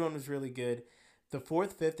 The third one was really good. The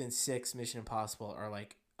 4th, 5th, and 6th Mission Impossible are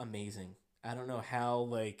like amazing. I don't know how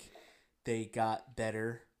like they got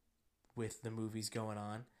better with the movies going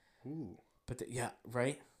on. Ooh, but yeah,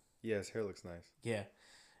 right. Yeah, his hair looks nice. Yeah.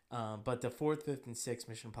 But the 4th, 5th, and 6th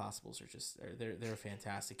Mission Impossibles are just they're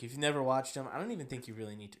fantastic. If you've never watched them, I don't even think you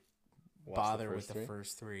really need to bother with the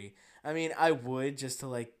first 3. I mean, I would just to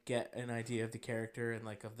like get an idea of the character and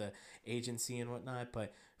like of the agency and whatnot.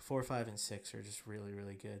 But 4, 5, and 6 are just really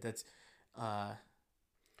really good. That's I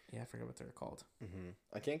forget what they're called. Mm-hmm.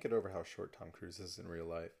 I can't get over how short Tom Cruise is in real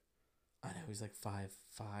life. I know he's like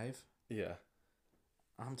 5'5". Yeah,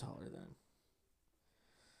 I'm taller than him.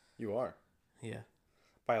 You are. Yeah.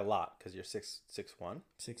 By a lot, because you're 6'1".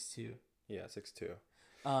 6'2". Yeah,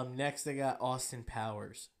 6'2". Next I got Austin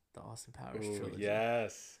Powers. The Austin Powers trilogy.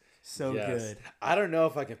 Yes. So good. I don't know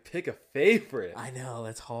if I can pick a favorite. I know,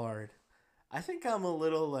 that's hard. I think I'm a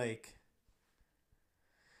little like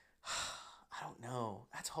I don't know.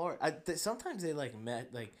 That's hard. Sometimes they like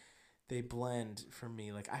they blend for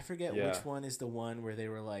me. Like I forget which one is the one where they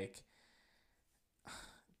were like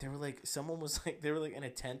someone was like they were like in a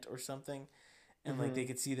tent or something. And like they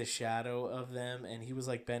could see the shadow of them, and he was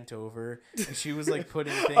like bent over, and she was like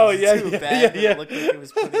putting things into a bag that looked like it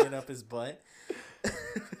was putting it up his butt.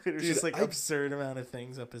 It was just like absurd amount of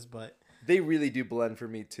things up his butt. They really do blend for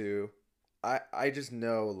me too. I just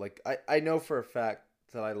know I know for a fact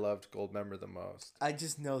that I loved Goldmember the most. I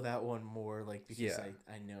just know that one more because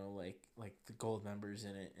I know like the gold members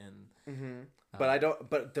in it and but I don't.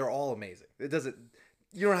 But they're all amazing. It doesn't.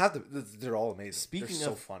 You don't have to. They're all amazing. Speaking they're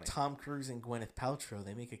so of funny. Tom Cruise and Gwyneth Paltrow,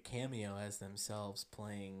 they make a cameo as themselves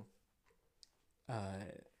playing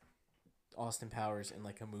Austin Powers in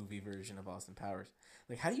like a movie version of Austin Powers.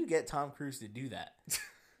 Like, how do you get Tom Cruise to do that?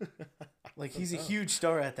 Like, he's a huge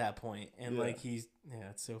star at that point, and it's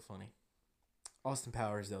so funny. Austin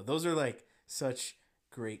Powers, though, those are like such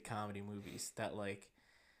great comedy movies that like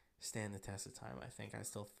stand the test of time. I think I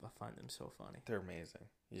still find them so funny. They're amazing.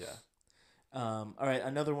 Yeah. All right,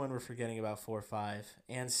 another one we're forgetting about 4, 5,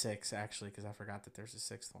 and 6 actually, because I forgot that there's a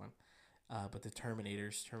 6th one. But the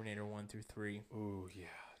Terminator 1 through 3. Ooh yeah,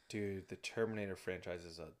 dude, the Terminator franchise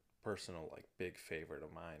is a personal like big favorite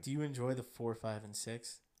of mine. Do you enjoy the 4, 5, and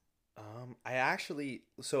 6? I actually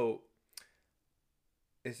this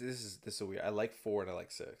is weird. I like 4 and I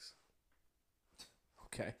like 6.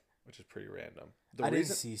 Okay. Which is pretty random. I didn't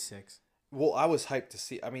see 6. Well, I was hyped to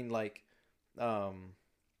see. I mean, like,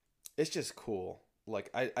 it's just cool. Like,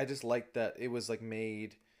 I just like that it was like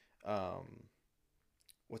made,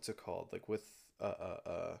 what's it called? Like with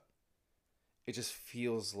it just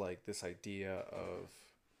feels like this idea of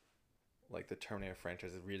like the Terminator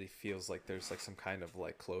franchise. It really feels like there's like some kind of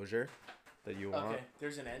like closure that you want. Okay,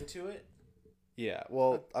 there's an end to it. Yeah.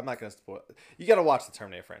 Well, I'm not gonna spoil. You got to watch the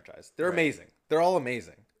Terminator franchise. They're amazing. They're all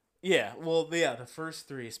amazing. Yeah. Well, yeah. The first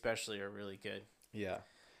 3 especially are really good. Yeah.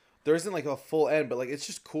 There isn't like a full end, but like it's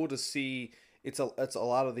just cool to see. It's a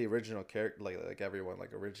lot of the original character, like everyone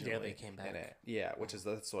like originally. Yeah, they came back. In it. Yeah,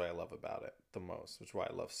 that's what I love about it the most, which is why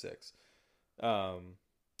I love 6.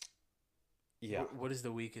 Yeah. What is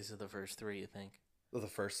the weakest of the first 3? You think? The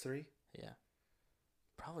first 3? Yeah.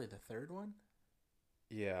 Probably the third one.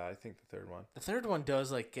 Yeah, I think the third one. The third one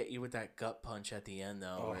does like get you with that gut punch at the end,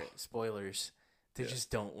 though. Where, spoilers. They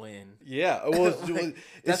just don't win. Yeah, well, like,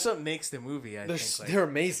 that's what makes the movie. I think like, they're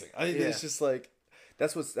amazing. It's just like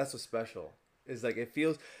that's what's special. Is like it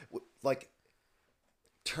feels like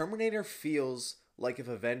Terminator feels like if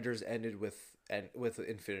Avengers ended with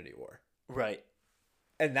Infinity War, right?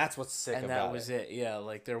 And that's what's sick about it. And that was it. Yeah,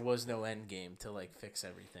 like there was no end game to like fix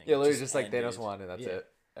everything. Yeah, literally just like Thanos wanted. That's it.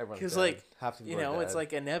 Because like it's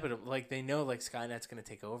like inevitable. Like they know like Skynet's gonna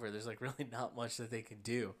take over. There's like really not much that they could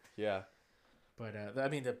do. Yeah. But I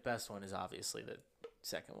mean, the best one is obviously the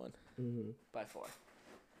second one, by far.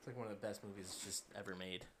 It's like one of the best movies just ever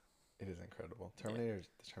made. It is incredible. The Terminator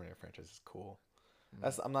franchise is cool.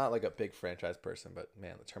 I'm not like a big franchise person, but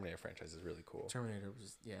man, the Terminator franchise is really cool. Terminator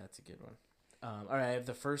was it's a good one. All right, I have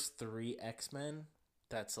the first 3 X-Men.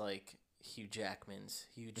 That's like Hugh Jackman's,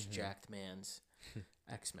 jacked man's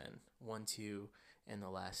X-Men 1, 2, and The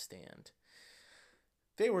Last Stand.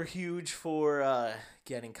 They were huge for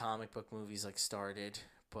getting comic book movies like started,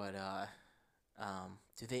 but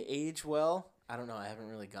do they age well? I don't know. I haven't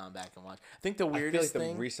really gone back and watched. I think the weirdest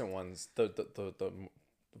thing, the recent ones, the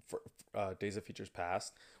Days of Futures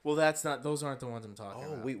Past. Well, that's not. Those aren't the ones I'm talking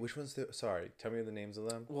about. Oh wait, which ones? Sorry, tell me the names of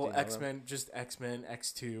them. Well, X-Men, just X-Men,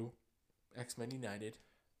 X2, X-Men United.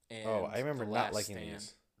 And I remember not liking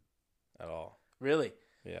these at all. Really?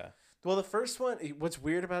 Yeah. Well, the first one, what's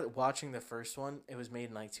weird about watching the first one, it was made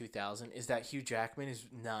in like 2000, is that Hugh Jackman is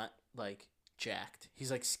not like jacked. He's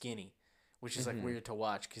like skinny, which is like weird to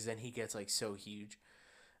watch because then he gets like so huge.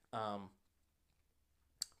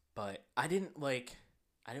 But I didn't want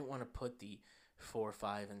to put the 4,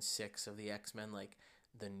 5, and 6 of the X-Men like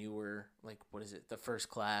the newer, like what is it, the First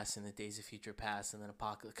Class and the Days of Future Past and then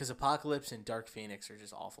Apocalypse, because Apocalypse and Dark Phoenix are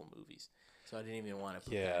just awful movies. So I didn't even want to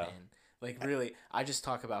put that in. Like, really, I just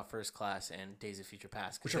talk about First Class and Days of Future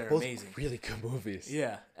Past because they're both amazing. Really good movies.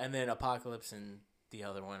 Yeah, and then Apocalypse and the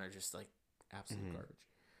other one are just, like, absolute garbage.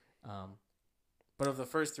 But of the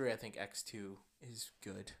first 3, I think X2 is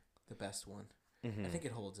good, the best one. I think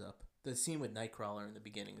it holds up. The scene with Nightcrawler in the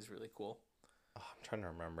beginning is really cool. Oh, I'm trying to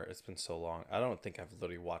remember. It's been so long. I don't think I've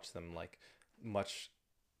literally watched them, like, much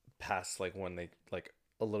past, like, when they, like,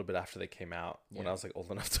 a little bit after they came out when I was like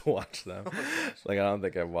old enough to watch them. Like I don't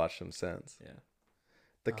think I've watched them since. Yeah.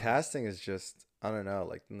 The casting is just, I don't know,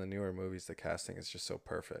 like in the newer movies the casting is just so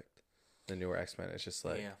perfect. The newer X-Men it's just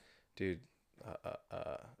like dude,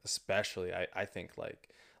 especially I think like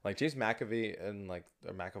James McAvoy and like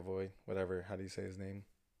or McAvoy, whatever, how do you say his name?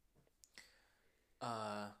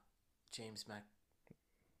 James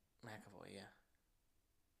McAvoy, yeah.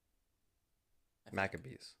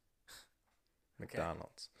 Maccabees.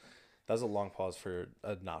 McDonald's. That was a long pause for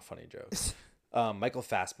a not funny joke. Michael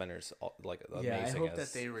Fassbender's like amazing. Yeah, I hope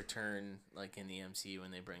that they return like in the MCU when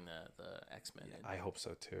they bring the X-Men in. I hope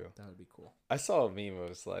so too. That would be cool. I saw a meme. It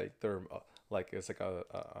was like they're like it's like a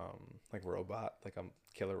like robot, like a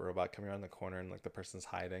killer robot coming around the corner, and like the person's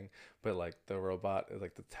hiding, but like the robot,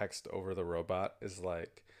 like the text over the robot is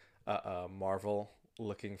like Marvel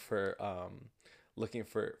looking for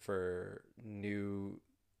new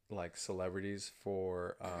like celebrities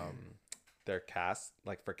for their cast,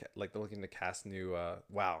 like for like they're looking to cast new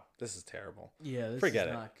wow, this is terrible. Yeah, this Forget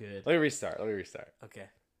is it. not good. Let me restart. Okay.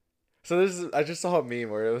 So I just saw a meme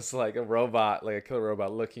where it was like a robot, like a killer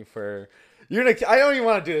robot looking for I don't even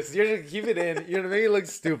want to do this. You're gonna keep it in. You're gonna make me look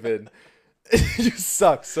stupid. You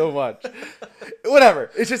suck so much.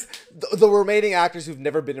 Whatever. It's just the remaining actors who've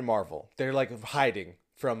never been in Marvel. They're like hiding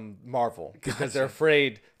from Marvel because they're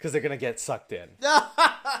afraid because they're gonna get sucked in.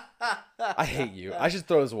 I hate you. I should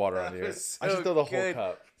throw this water on you. I should throw the whole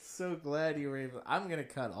cup. so glad you were able. I'm gonna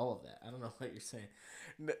cut all of that. I don't know what you're saying.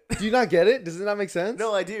 Do you not get it? Does it not make sense?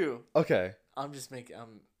 No, I do. Okay. I'm just making.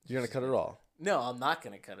 You're gonna cut it all. No, I'm not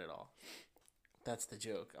gonna cut it all. That's the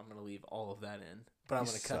joke. I'm gonna leave all of that in, but I'm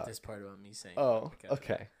gonna cut this part about me saying. Oh,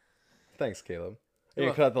 okay. Thanks, Caleb. Are you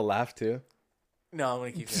Well, gonna cut out the laugh too? No, I'm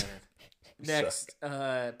gonna keep that in. Next,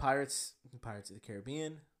 Pirates of the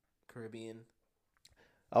Caribbean.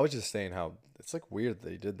 I was just saying how it's like weird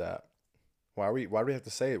that he did that. Why do we have to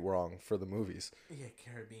say it wrong for the movies? Yeah,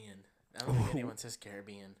 Caribbean. I don't think anyone says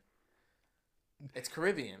Caribbean. It's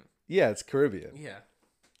Caribbean. Yeah, it's Caribbean. Yeah.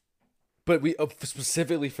 But we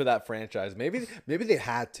specifically for that franchise, maybe they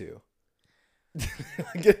had to.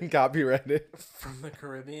 Getting copyrighted From the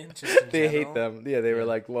Caribbean, just in they general. hate them. Yeah, they were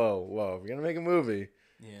like, whoa, if you're gonna make a movie,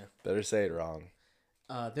 yeah, better say it wrong.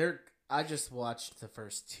 I just watched the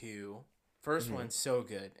first two. First one's so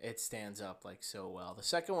good; it stands up like so well. The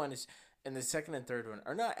second one is, and the second and third one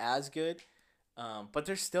are not as good, but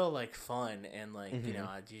they're still like fun and like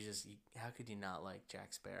how could you not like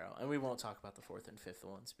Jack Sparrow? And we won't talk about the fourth and fifth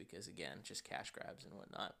ones because again, just cash grabs and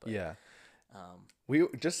whatnot. But, yeah. We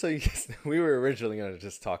we were originally gonna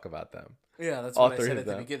just talk about them. Yeah, that's all what I three said of at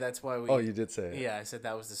the them. beginning. That's why we. Oh, you did say it. Yeah, I said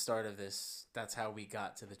that was the start of this. That's how we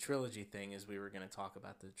got to the trilogy thing. Is we were going to talk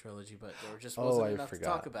about the trilogy, but there just wasn't enough to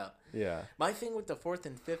talk about. Yeah. My thing with the fourth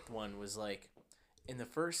and fifth one was like, in the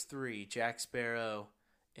first three, Jack Sparrow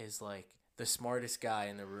is like the smartest guy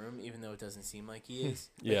in the room, even though it doesn't seem like he is.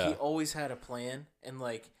 Yeah. He always had a plan, and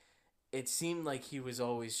like. It seemed like he was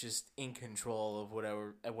always just in control of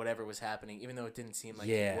whatever was happening, even though it didn't seem like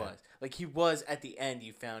he was. Like he was at the end.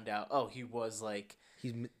 You found out. Oh, he was like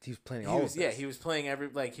he was planning all of this. Yeah, he was playing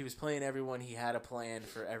everyone. He had a plan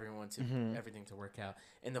for everyone to everything to work out.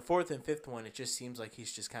 In the fourth and fifth one, it just seems like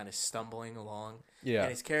he's just kind of stumbling along. Yeah, and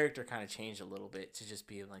his character kind of changed a little bit to just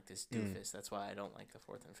be like this doofus. That's why I don't like the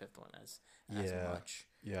fourth and fifth one as much.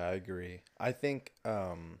 Yeah, I agree. I think.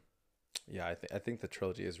 Yeah, I think the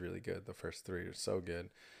trilogy is really good. The first three are so good,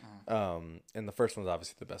 and the first one's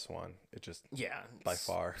obviously the best one. It just by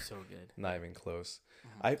far so good, not even close.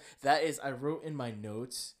 I wrote in my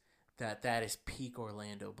notes that is peak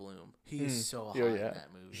Orlando Bloom. He's so hot in that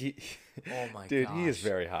movie. Oh my dude, gosh. he is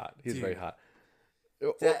very hot. He's very hot.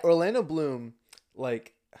 Orlando Bloom,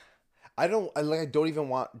 like I don't even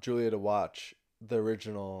want Julia to watch the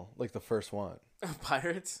original, like the first one.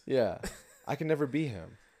 Pirates. Yeah, I can never be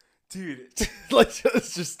him. Dude, like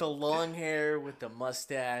it's just the long hair with the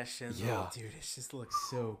mustache and dude, it just looks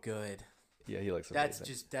so good. Yeah, he looks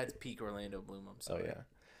amazing. That's peak Orlando Bloom. I'm sorry. Oh yeah,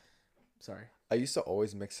 sorry. I used to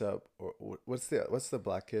always mix up. What's the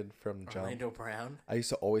black kid from Jump? Orlando Brown. I used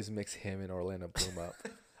to always mix him and Orlando Bloom up.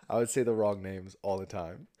 I would say the wrong names all the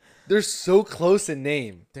time. They're so close in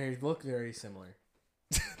name. They look very similar.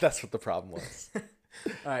 That's what the problem was.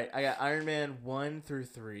 All right, I got Iron Man 1 through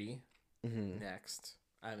 3 next.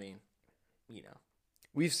 I mean,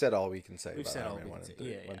 we've said all we can say. We've about said Iron all Man we 1 can say. and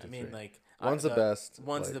 3. Yeah. I mean, like one's the best.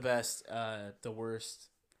 One's the best. The worst,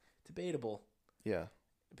 debatable. Yeah.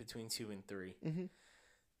 Between 2 and 3. Mm-hmm.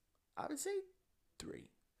 I would say 3.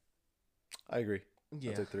 I agree.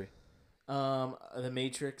 Yeah. I'd say 3. The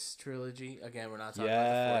Matrix trilogy. Again, we're not talking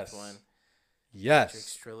about the fourth one. Yes.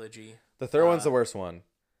 Matrix trilogy. The third one's the worst one.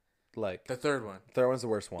 Like the third one. Third one's the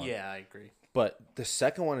worst one. Yeah, I agree. But the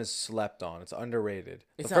second one is slept on. It's underrated.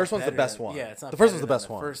 It's the first one's the best one. Yeah, it's not. The first one's the best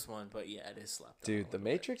one. The first one, but yeah, it is slept on. Dude, The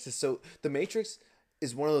Matrix is so. The Matrix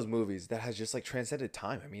is one of those movies that has just like transcended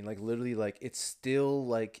time. I mean, like literally, like it's still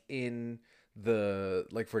like in the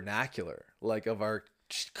like vernacular, like of our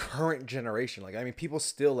current generation. Like I mean, people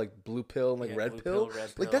still like blue pill and like red pill.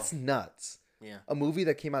 Like that's nuts. Yeah. A movie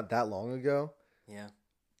that came out that long ago. Yeah.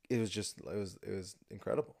 It was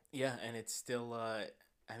incredible. Yeah, and it's still.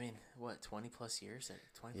 I mean, what, 20 plus years?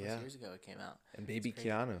 20 plus years ago it came out. And baby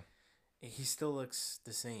Keanu. He still looks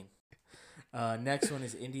the same. Next one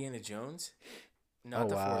is Indiana Jones. Not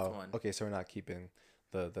the fourth one. Okay, so we're not keeping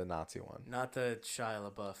the Nazi one. Not the Shia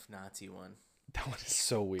LaBeouf Nazi one. That one is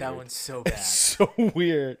so weird. That one's so bad. It's so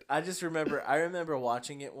weird. I remember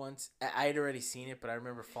watching it once. I had already seen it, but I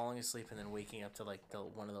remember falling asleep and then waking up to like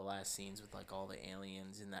one of the last scenes with like all the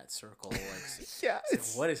aliens in that circle. Like, yeah,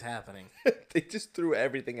 what is happening? They just threw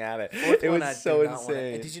everything at it. Fourth it one, was so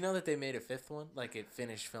insane. Did you know that they made a fifth one? Like it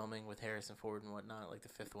finished filming with Harrison Ford and whatnot. Like the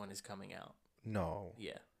fifth one is coming out. No.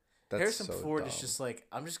 Yeah. That's Harrison so Ford dumb. is just like,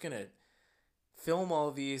 I'm just gonna film all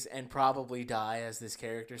of these and probably die as this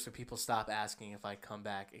character, so people stop asking if I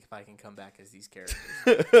can come back as these characters.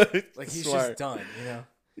 Like he's just done, you know.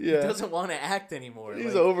 Yeah. He doesn't want to act anymore.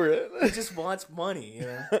 He's over it. He just wants money, you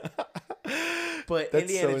know. But That's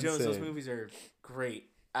Indiana so Jones, insane. those movies are great.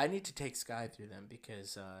 I need to take Sky through them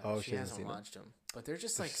because she hasn't watched them. But they're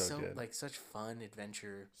just They're like so good. like such fun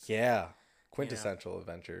adventure. Yeah, quintessential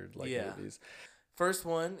adventure movies. First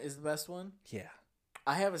one is the best one. Yeah.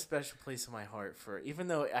 I have a special place in my heart for, even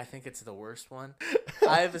though I think it's the worst one,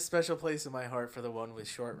 I have a special place in my heart for the one with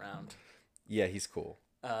Short Round. Yeah, he's cool.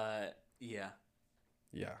 Yeah.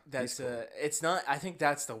 Yeah. That's it's not, I think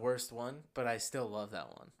that's the worst one, but I still love that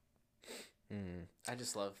one. I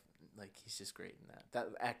just love, like, he's just great in that.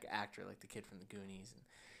 That actor, like the kid from the Goonies. And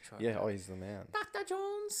Short Round. He's the man. Dr.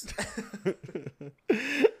 Jones.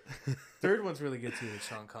 Third one's really good too with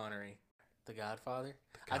Sean Connery. The Godfather.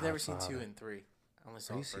 I've never seen 2 and 3. I only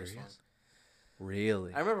saw the first one.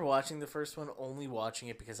 Really? I remember watching the first one, only watching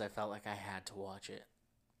it because I felt like I had to watch it.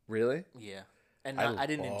 Really? Yeah. And I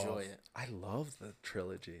didn't enjoy it. I love the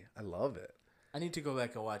trilogy. I love it. I need to go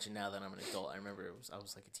back and watch it now that I'm an adult. I remember I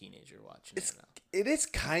was like a teenager watching it. It is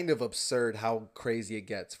kind of absurd how crazy it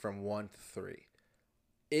gets from 1 to 3.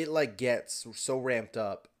 It like gets so ramped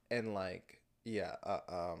up and like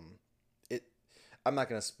I'm not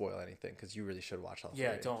gonna spoil anything because you really should watch all 3.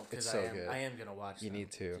 Yeah, don't, because it's so good. I am gonna watch. You them.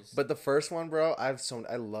 need to. But the first one, bro, I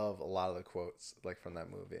love a lot of the quotes like from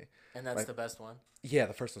that movie. And that's the best one. Yeah,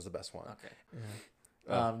 the first one's the best one. Okay.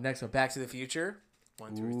 Yeah. Next one, Back to the Future,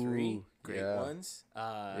 1 through 3, great ones.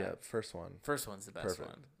 First one. First one's the best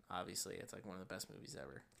one. Obviously, it's like one of the best movies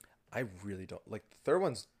ever. I really don't like the third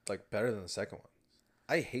one's like better than the second one.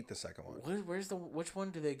 I hate the second one. Which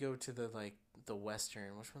one do they go to the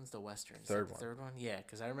Western? Which one's the Western? Third one. Third one? Yeah,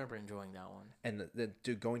 because I remember enjoying that one. And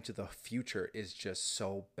the going to the future is just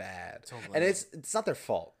so bad. So and it's not their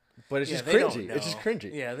fault, but it's just they don't cringy. know. It's just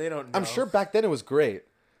cringy. Yeah, they don't know. I'm sure back then it was great.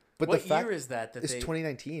 But what the fact year is that it's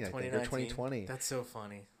 2019, I think, or 2020. That's so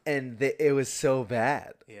funny. And it was so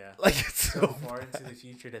bad. Yeah. Like, it's so far bad. Into the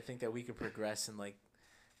future to think that we could progress in, like,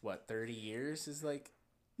 what, 30 years is like...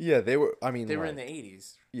 Yeah, they were, They were in the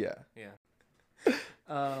 80s. Yeah.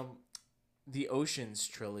 Yeah. The Oceans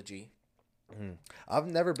trilogy. I've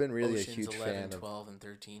never been really Oceans a huge 11, fan 12, and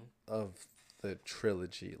 13. Of the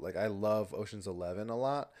trilogy. Like, I love Oceans 11 a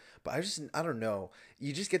lot, but I don't know.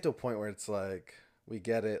 You just get to a point where it's like, we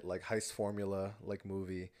get it, like heist formula, like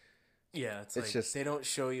movie. Yeah, it's like just, they don't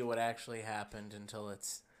show you what actually happened until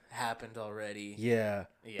it's happened already. Yeah.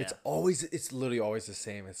 It's literally always the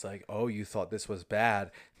same. It's like, oh, you thought this was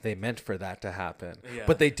bad. They meant for that to happen. Yeah.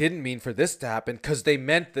 But they didn't mean for this to happen because they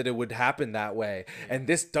meant that it would happen that way. Yeah. And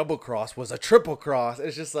this double cross was a triple cross.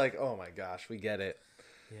 It's just like, oh my gosh, we get it.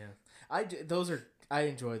 Yeah. I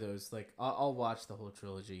enjoy those. Like, I'll watch the whole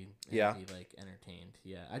trilogy and be like entertained.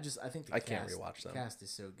 Yeah. I think the can't rewatch them. Cast is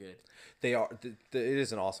so good. They are. It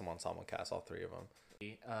is an awesome ensemble cast, all 3 of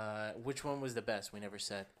them. Which one was the best? We never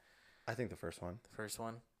said. I think the first one. The first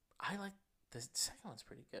one? I like the second one's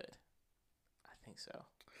pretty good. I think so.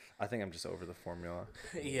 I think I'm just over the formula.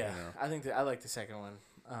 Yeah. You know? I think I like the second one.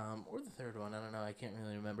 Or the third one. I don't know. I can't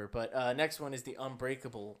really remember. But next one is the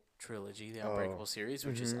Unbreakable trilogy, the Unbreakable series,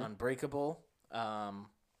 which is Unbreakable,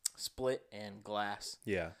 Split, and Glass.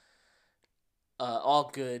 Yeah. All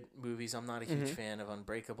good movies. I'm not a huge fan of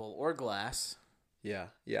Unbreakable or Glass. Yeah.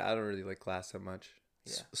 Yeah, I don't really like Glass that much.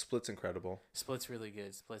 Yeah. Split's incredible. Split's really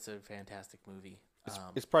good. Split's a fantastic movie.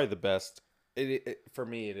 It's probably the best. For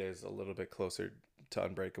me, it is a little bit closer to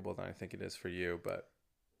Unbreakable than I think it is for you, but...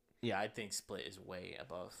 Yeah, I think Split is way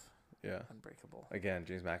above Unbreakable. Again,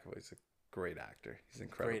 James McAvoy's a great actor. He's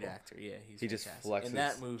incredible. Great actor, yeah. He just flexes in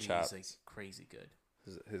that movie, chops. He's like crazy good.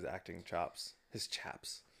 His acting chops. His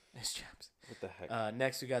chaps. What the heck?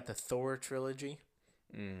 Next, we got the Thor trilogy.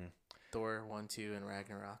 Thor 1, 2, and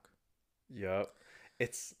Ragnarok. Yup.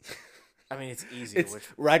 It's easy.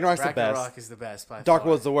 Ragnarok's the best. Ragnarok is the best by Dark far.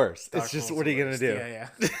 World's the worst. Dark it's just, World's what are you going to do?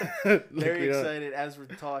 Yeah. Very excited as we're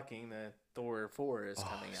talking. The Thor 4 is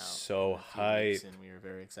coming out. So hype. And we were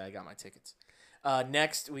very excited. I got my tickets.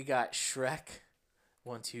 Next, we got Shrek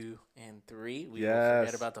 1, 2, and 3. We will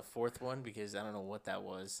forget about the fourth one because I don't know what that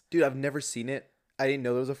was. Dude, I've never seen it. I didn't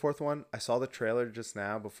know there was a fourth one. I saw the trailer just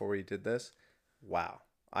now before we did this. Wow.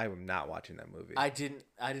 I am not watching that movie. I didn't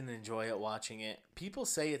enjoy it watching it. People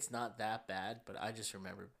say it's not that bad, but I just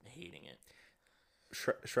remember hating it.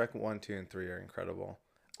 Shrek 1, 2, and 3 are incredible.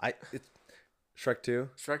 Shrek 2?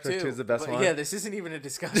 Shrek 2 is the best one? Yeah, this isn't even a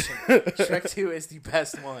discussion. Shrek 2 is the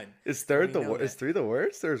best one. Is 3 the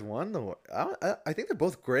worst? There's 1 the worst. I think they're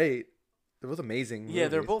both great. They're both amazing movies. Yeah,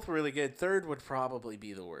 they're both really good. 3rd would probably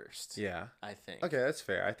be the worst. Yeah. I think. Okay, that's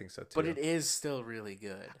fair. I think so, too. But it is still really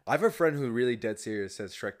good. I have a friend who really dead serious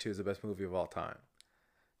says Shrek 2 is the best movie of all time.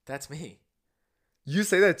 That's me. You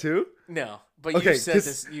say that, too? No, but you've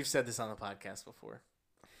said this on the podcast before.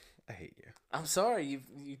 I hate you. I'm sorry.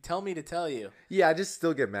 You tell me to tell you. Yeah, I just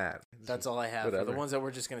still get mad. That's all I have for Whatever. the ones that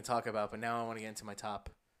we're just going to talk about. But now I want to get into my top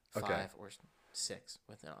 5 or 6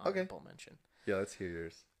 with an honorable mention. Yeah, let's hear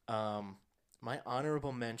yours. My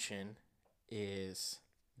honorable mention is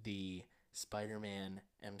the Spider-Man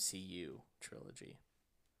MCU trilogy.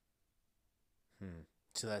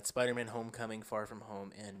 So that's Spider-Man Homecoming, Far From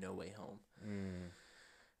Home, and No Way Home.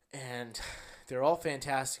 And they're all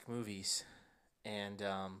fantastic movies. And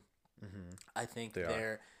I think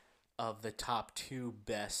they're of the top 2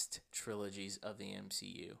 best trilogies of the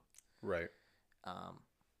MCU. Right.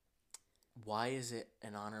 Why is it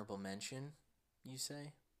an honorable mention, you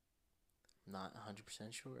say? I'm not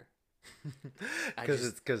 100% sure.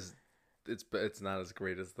 Because it's not as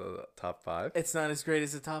great as the top 5. It's not as great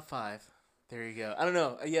as the top 5. There you go. I don't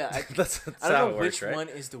know. Yeah, that's I don't know how it works, which right? one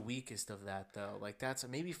is the weakest of that though. Like that's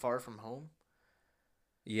maybe Far From Home.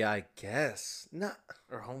 Yeah, I guess not.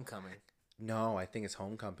 Or Homecoming. No, I think it's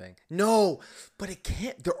Homecoming. No, but it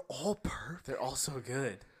can't. They're all perfect. They're all so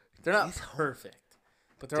good. They're not perfect,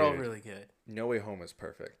 but they're all really good. No Way Home is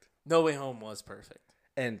perfect. No Way Home was perfect.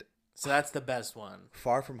 And so that's the best one.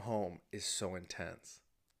 Far From Home is so intense.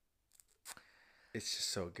 It's just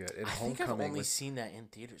so good. And I think I've only seen that in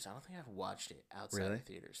theaters. I don't think I've watched it outside of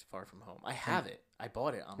theaters. Far From Home. I have it. I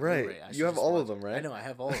bought it on Blu-ray. You have all of them, right? I know. I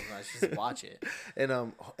have all of them. I should just watch it.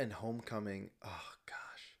 And Homecoming. Oh gosh.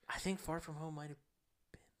 I think Far From Home might have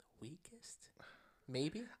been the weakest.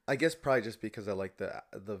 Maybe. I guess probably just because I like the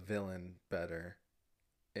villain better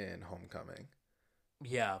in Homecoming.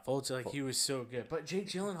 Yeah, Vulture, he was so good. But Jake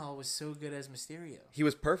Gyllenhaal was so good as Mysterio. He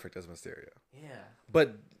was perfect as Mysterio. Yeah.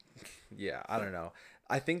 But, yeah, I don't know.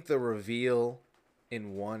 I think the reveal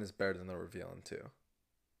in 1 is better than the reveal in 2.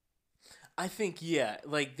 I think, yeah.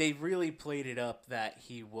 Like, they really played it up that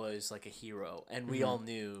he was, like, a hero. And we all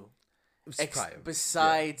knew.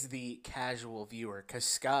 Besides the casual viewer. Because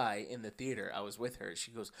Sky, in the theater, I was with her. She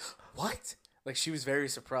goes, what? Like, she was very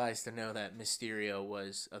surprised to know that Mysterio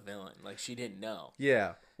was a villain. Like, she didn't know.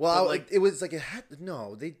 Yeah. Well, it was like,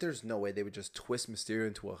 there's no way they would just twist Mysterio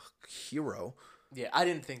into a hero. Yeah, I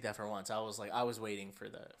didn't think that for once. I was waiting for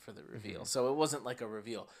the reveal. So it wasn't like a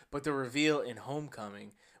reveal. But the reveal in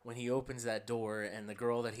Homecoming, when he opens that door and the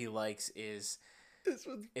girl that he likes is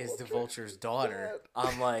the Vulture's daughter.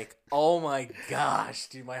 I'm like, oh my gosh,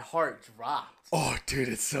 dude, my heart dropped. Oh, dude,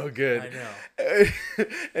 it's so good. I know.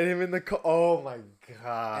 And him in the car. Oh my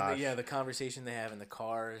gosh. And the conversation they have in the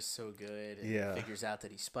car is so good. And yeah. He figures out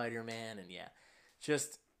that he's Spider-Man, and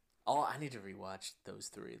just I need to rewatch those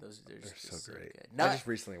 3. They're so great. Good. I just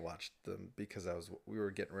recently watched them because we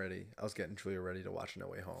were getting ready. I was getting Julia ready to watch No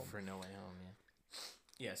Way Home. For No Way Home, yeah.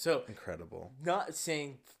 Yeah, so incredible. Not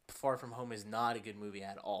saying Far From Home is not a good movie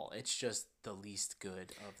at all. It's just the least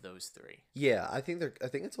good of those 3. Yeah, I think it's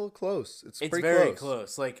a little close. It's pretty very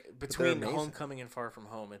close. Like between Homecoming and Far From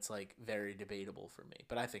Home, it's like very debatable for me.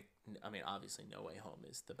 But obviously No Way Home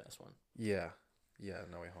is the best one. Yeah. Yeah,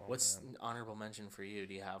 No Way Home. What's honorable mention for you?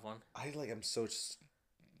 Do you have one? I'm so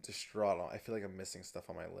distraught. I feel like I'm missing stuff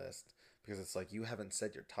on my list because it's like you haven't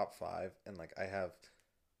said your top 5 and like I have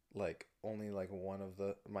like only like one of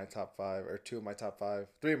my top 5 or 2 of my top 5,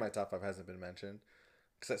 3 of my top 5 hasn't been mentioned.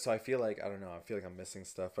 So I feel like I don't know. I feel like I'm missing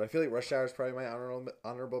stuff, but I feel like Rush Hour is probably my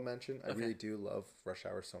honorable mention. I really do love Rush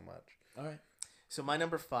Hour so much. All right. So my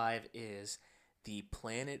number 5 is the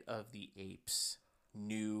Planet of the Apes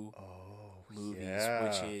new movies,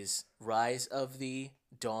 which is Rise of the,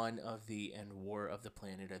 Dawn of the, and War of the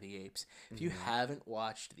Planet of the Apes. If you haven't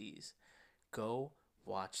watched these, go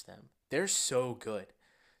watch them. They're so good.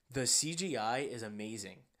 The CGI is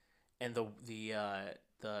amazing, and the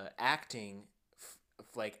acting,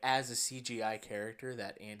 like as a CGI character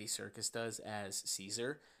that Andy Serkis does as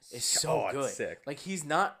Caesar, is so good. Sick. Like he's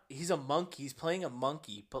a monkey. He's playing a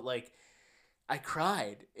monkey, but like I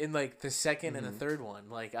cried in like the second and the third one.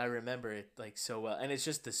 Like I remember it like so well, and it's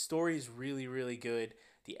just the story's really really good.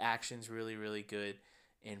 The action's really really good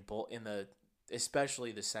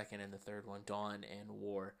especially the second and the third one, Dawn and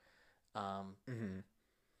War.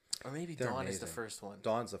 Or maybe They're Dawn amazing. is the first one.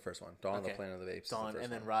 Dawn's the first one. Dawn, the Planet of the Apes. Dawn, is the first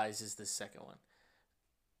and then one. Rise is the second one.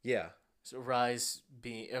 Yeah. So Rise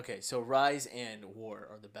so Rise and War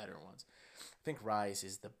are the better ones. I think Rise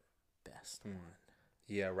is the best one.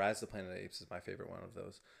 Yeah, Rise of the Planet of the Apes is my favorite one of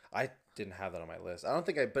those. I didn't have that on my list. I don't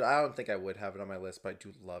think I would have it on my list, but I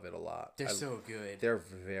do love it a lot. They're so good. They're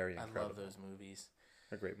very incredible. I love those movies.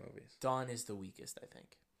 They're great movies. Dawn is the weakest, I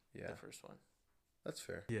think. Yeah. The first one. That's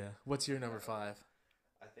fair. Yeah. What's your number 5?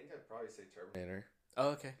 I think I'd probably say Terminator. Oh,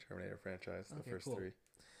 okay. Terminator franchise, the first 3.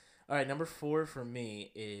 All right, number 4 for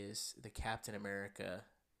me is the Captain America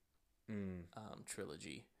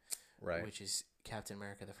trilogy, Right. which is Captain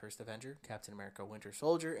America: The First Avenger, Captain America: Winter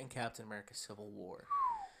Soldier, and Captain America: Civil War.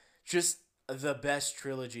 Just the best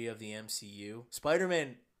trilogy of the MCU.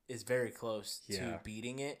 Spider-Man is very close to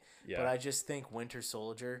beating it, but I just think Winter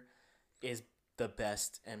Soldier is the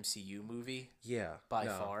best MCU movie. Yeah, by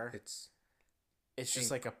far. It's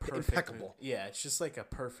just like a perfect impeccable. Yeah, it's just like a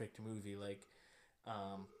perfect movie. Like,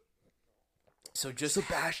 so just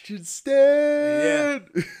Sebastian Stan.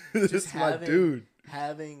 Yeah. Just my dude.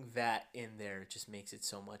 Having that in there just makes it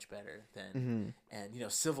so much better than,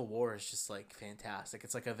 and Civil War is just like fantastic.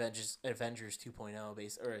 It's like Avengers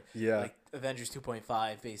 2.0 like Avengers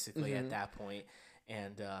 2.5 basically at that point.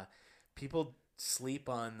 And people sleep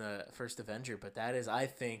on the first Avenger, but that is, I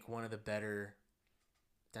think, one of the better.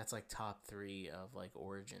 That's like top 3 of like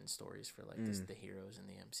origin stories for like the heroes in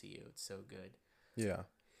the MCU. It's so good. Yeah.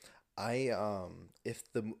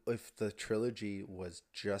 If the trilogy was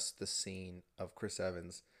just the scene of Chris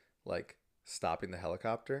Evans like stopping the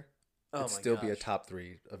helicopter, it'd still be a top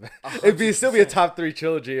 3 event. It'd still be a top 3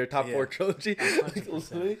 trilogy or top 4 trilogy. Like,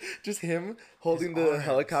 literally, just him holding the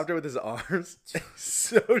helicopter with his arms,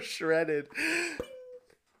 so shredded.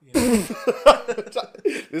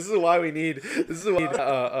 This is why we need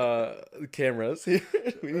cameras here.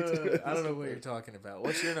 I don't know what you're talking about.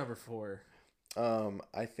 What's your number 4?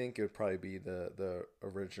 I think it would probably be the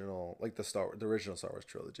original, like the original Star Wars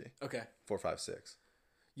trilogy. Okay. 4, 5, 6.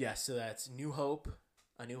 Yeah, so that's A New Hope,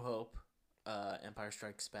 Empire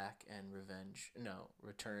Strikes Back, and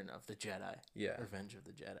Return of the Jedi. Yeah. Revenge of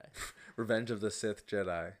the Jedi. Revenge of the Sith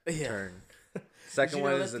Jedi. Yeah. Return. Second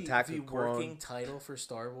one is Attack of the Clone. working title for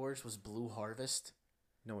Star Wars was Blue Harvest.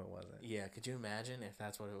 No, it wasn't. Yeah, could you imagine if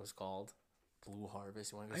that's what it was called? Blue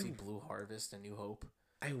Harvest. You want to go see Blue Harvest, A New Hope?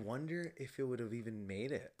 I wonder if it would have even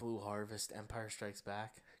made it. Blue Harvest, Empire Strikes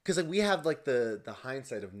Back. Because like we have like the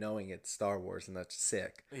hindsight of knowing it's Star Wars and that's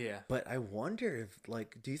sick. Yeah. But I wonder if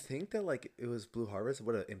like, do you think that like it was Blue Harvest,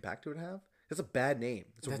 what an impact it would have? That's a bad name.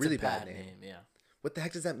 That's a really bad name. Yeah. What the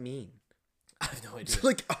heck does that mean? I have no idea.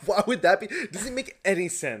 Like, why would that be? Doesn't make any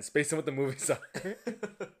sense based on what the movies are.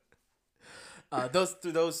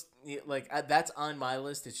 Those like that's on my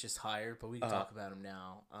list. It's just higher, but we can talk about them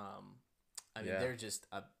now. I mean, they're just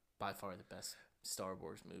by far the best Star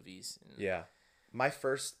Wars movies. Yeah. My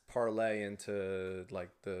first parlay into like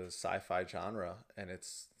the sci-fi genre, and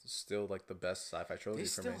it's still like the best sci-fi trilogy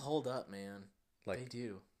for me. They still hold up, man. Like, they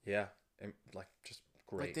do. Yeah. And like just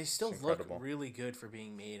great. Like they still look really good for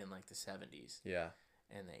being made in like the 70s. Yeah.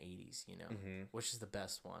 And the 80s, Which is the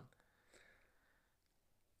best one?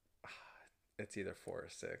 It's either 4 or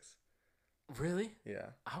 6. Really? Yeah.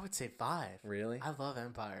 I would say 5. Really? I love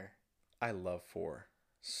Empire. I love 4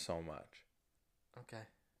 so much. Okay.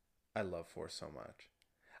 I love 4 so much.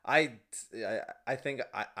 I think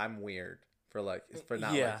I'm weird for not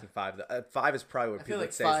liking 5. 5 is probably what people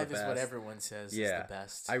would say is the best. 5 is what everyone says is the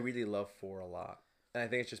best. I really love 4 a lot, and I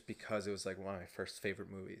think it's just because it was like one of my first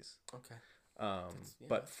favorite movies. Okay.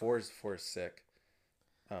 But 4 is sick.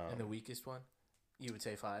 And the weakest one, you would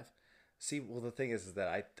say 5. See, well, the thing is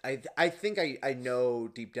that I think I know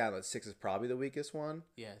deep down that 6 is probably the weakest one.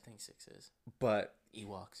 Yeah, I think 6 is. But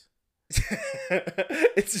Ewoks.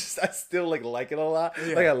 It's just I still like it a lot.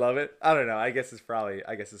 Yeah. Like I love it. I don't know. I guess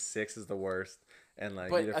it's 6 is the worst, and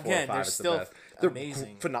like either 4 or 5 is the best. They're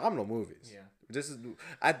amazing, phenomenal movies. Yeah. This is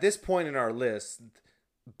at this point in our list,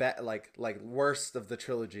 like worst of the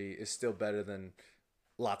trilogy is still better than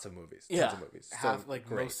lots of movies. Yeah. Tons of movies. Have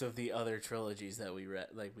most of the other trilogies that we read,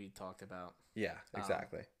 like we talked about. Yeah,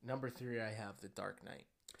 exactly. Number 3, I have the Dark Knight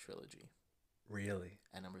trilogy. Really?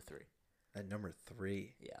 At number 3. At number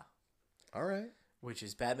 3. Yeah. All right. Which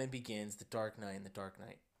is Batman Begins, The Dark Knight, and The Dark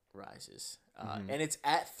Knight Rises. And it's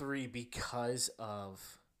at 3 because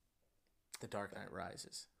of The Dark Knight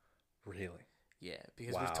Rises. Really? Yeah,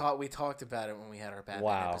 because we talked about it when we had our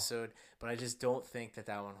Batman episode, but I just don't think that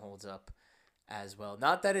one holds up as well.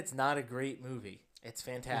 Not that it's not a great movie. It's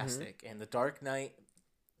fantastic. And The Dark Knight,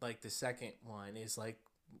 like the second one, is like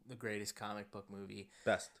the greatest comic book movie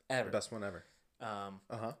ever. The best one ever.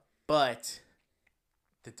 But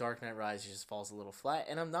The Dark Knight Rises just falls a little flat,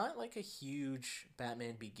 and I'm not like a huge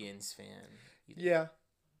Batman Begins fan either.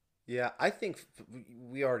 Yeah, I think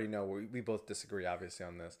we already know. We both disagree, obviously,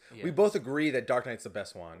 on this. Yeah. We both agree that Dark Knight's the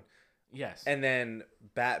best one. Yes. And then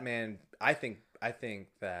Batman, I think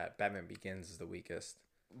that Batman Begins is the weakest.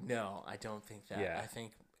 No, I don't think that. Yeah. I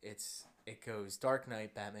think it goes Dark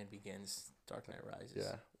Knight, Batman Begins, Dark Knight Rises.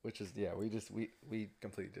 Yeah, we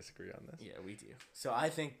completely disagree on this. Yeah, we do. So I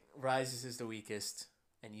think Rises is the weakest,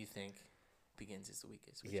 and you think Begins is the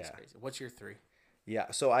weakest, which is crazy. What's your 3?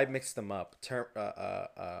 Yeah, so I mixed them up.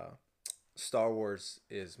 Star Wars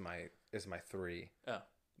is my 3. Oh.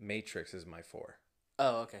 Matrix is my 4.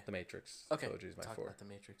 Oh, okay. The Matrix trilogy is my Talk 4. about the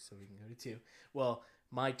Matrix, so we can go to 2. Well,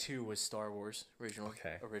 my 2 was Star Wars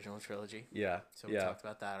original trilogy. Yeah. So we talked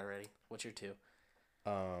about that already. What's your 2?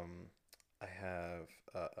 I have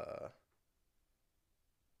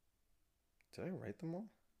did I write them all?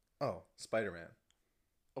 Oh, Spider-Man.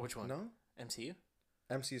 Oh, which one? No? MCU?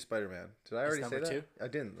 MCU Spider-Man. Did I already say that? 2? I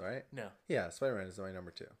didn't, right? No. Yeah, Spider-Man is my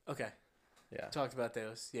number 2. Okay. Yeah. Talked about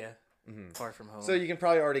those. Yeah. Mm-hmm. Far From Home. So you can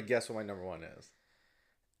probably already guess what my number 1 is.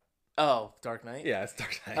 Oh, Dark Knight? Yeah, it's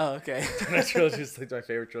Dark Knight. Oh, okay. Dark Knight trilogy is like my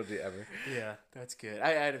favorite trilogy ever. Yeah, that's good. I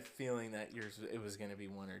had a feeling that yours it was going to be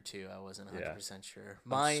 1 or 2. I wasn't 100% sure.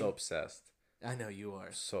 I'm so obsessed. I know you are.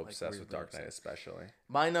 So obsessed with Dark Knight, especially.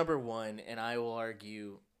 My number 1, and I will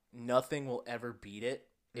argue nothing will ever beat it.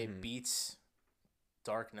 It beats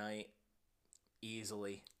Dark Knight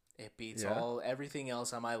easily. It beats everything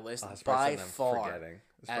else on my list by far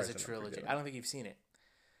as a trilogy. I don't think you've seen it.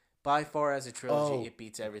 By far as a trilogy, it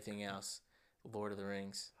beats everything else. Lord of the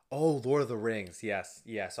Rings. Oh, Lord of the Rings. Yes.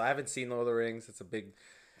 Yeah. So I haven't seen Lord of the Rings. It's a big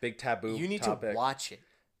taboo. You need topic. to watch it.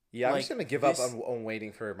 Yeah, I'm just going to give up on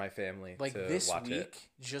waiting for my family to watch it. This week,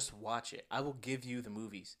 just watch it. I will give you the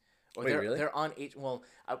movies. Or Wait, really? They're on Well,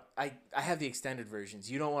 I have the extended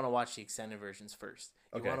versions. You don't want to watch the extended versions first.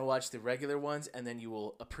 You want to watch the regular ones, and then you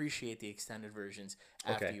will appreciate the extended versions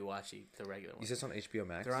after you watch the regular ones. You said it's on HBO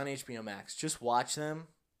Max? They're on HBO Max. Just watch them.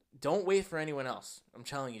 Don't wait for anyone else. I'm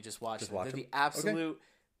telling you, just watch them. They're the absolute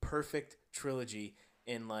perfect trilogy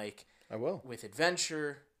in I will. With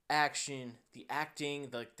adventure, action, the acting,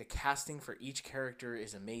 the casting for each character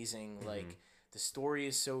is amazing. Like the story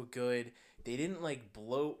is so good. They didn't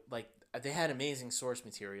blow they had amazing source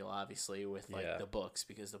material obviously with the books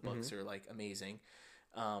because the books are amazing.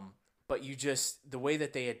 But the way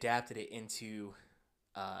that they adapted it into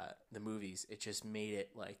the movies, it just made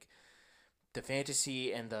it the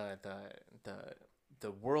fantasy and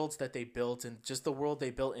the worlds that they built and just the world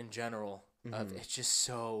they built in general. It's just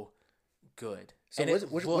so good. So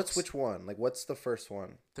what's which one? What's the first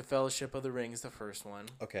one? The Fellowship of the Ring is the first one.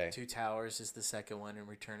 Okay. Two Towers is the second one, and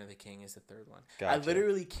Return of the King is the third one. Gotcha. I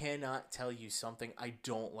literally cannot tell you something I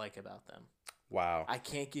don't like about them. Wow. I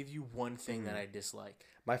can't give you one thing that I dislike.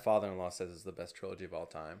 My father-in-law says it's the best trilogy of all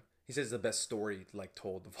time. He says it's the best story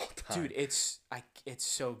told of all time. Dude, it's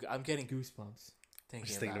so good. I'm getting goosebumps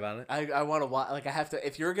thinking about it. I want to watch. I have to.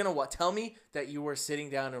 If you're gonna tell me that you were sitting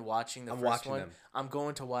down and watching the first one, I'm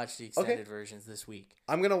going to watch the extended versions this week.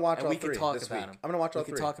 I'm gonna watch all we three. Can talk this about week. them. I'm gonna watch all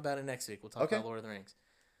three. three. We can talk about it next week. We'll talk about Lord of the Rings.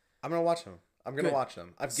 I'm gonna watch them. I'm gonna watch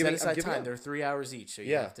them. Set aside time. They're 3 hours each, so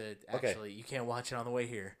you have to actually. You can't watch it on the way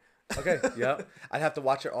here. Okay. Yeah. I'd have to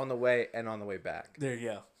watch it on the way and on the way back. There you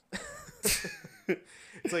go.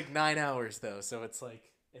 It's 9 hours though, so it's a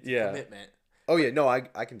commitment. Oh yeah, no, I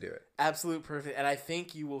can do it. Absolute perfect, and I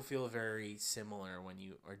think you will feel very similar when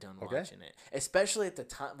you are done watching it. Especially at the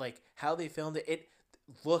time, how they filmed it. It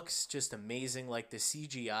looks just amazing. The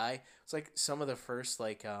CGI. It's some of the first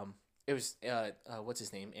it was what's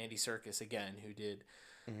his name, Andy Serkis again, who did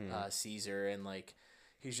Caesar, and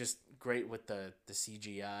he's just great with the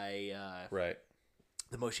CGI. Right.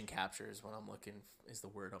 The motion capture is the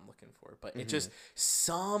word I'm looking for. But it just,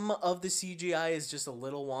 some of the CGI is just a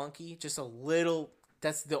little wonky, just a little.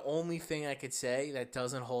 That's the only thing I could say that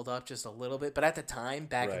doesn't hold up just a little bit. But at the time,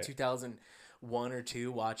 back in 2001 or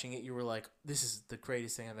 2, watching it, you were like, this is the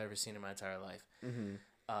greatest thing I've ever seen in my entire life.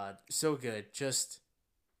 So good. Just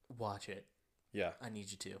watch it. Yeah. I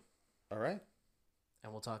need you to. All right.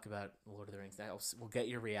 And we'll talk about Lord of the Rings. We'll get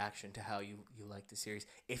your reaction to how you like the series.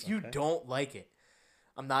 If you don't like it,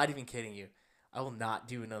 I'm not even kidding you. I will not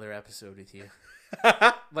do another episode with you.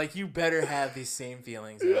 You better have these same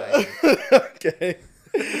feelings that I do. Okay.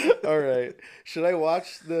 All right. Should I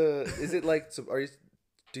watch is it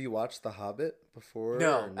do you watch The Hobbit before?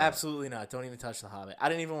 No, absolutely not. Don't even touch The Hobbit. I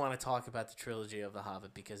didn't even want to talk about the trilogy of The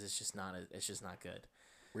Hobbit because it's just not good.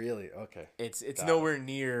 Really? Okay. It's nowhere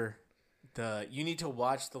near you need to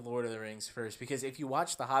watch The Lord of the Rings first, because if you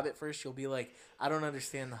watch The Hobbit first, you'll be like, I don't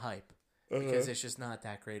understand the hype. Because it's just not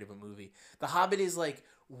that great of a movie. The Hobbit is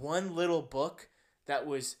one little book that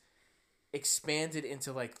was expanded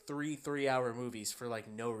into 3-hour movies for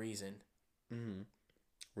no reason. Mm-hmm.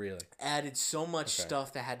 Really? Added so much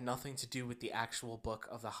stuff that had nothing to do with the actual book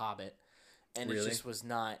of The Hobbit. And it just was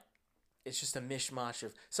not. It's just a mishmash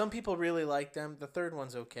of. Some people really like them. The third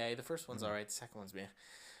one's okay. The first one's alright. The second one's meh.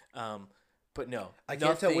 But no. I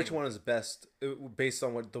can't tell which one is best based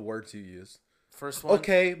on what the words you use. First one.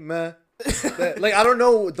 Okay, meh. I don't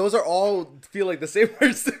know. Those are all feel like the same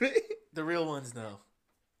words to me. The real ones, no.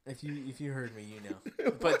 If you heard me, you know.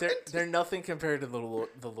 But they're nothing compared to the Lord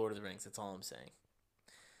of the Rings. That's all I'm saying.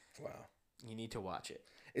 Wow. You need to watch it.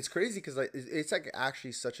 It's crazy because it's like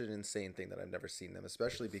actually such an insane thing that I've never seen them,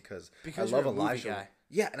 especially because I you're love a movie Elijah. Guy.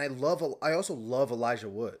 Yeah, and I also love Elijah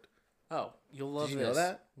Wood. Oh, you'll love Did you this. know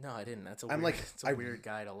that? No, I didn't. That's It's a weird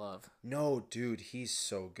guy to love. No, dude, he's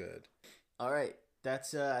so good. All right,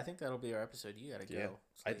 that's. I think that'll be our episode. You gotta go. Yeah,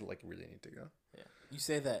 So I'd really need to go. Yeah, you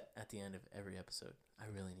say that at the end of every episode. I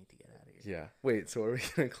really need to get out of here. Yeah. Wait. So what are we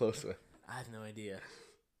gonna close with? I have no idea.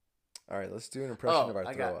 All right, let's do an impression of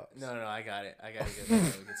our throw ups. No, I got it. I got a good thing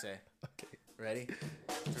that we could say. Okay. Ready?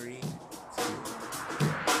 3, 2.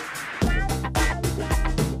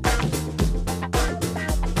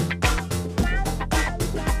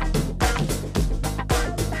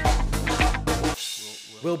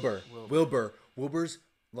 Wilbur's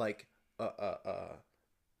like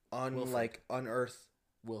unearth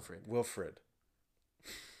Wilfred.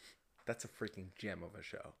 That's a freaking gem of a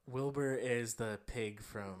show. Wilbur is the pig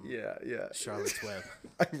from Yeah. Charlotte's Web.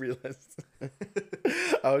 I realized.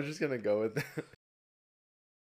 I was just gonna go with that.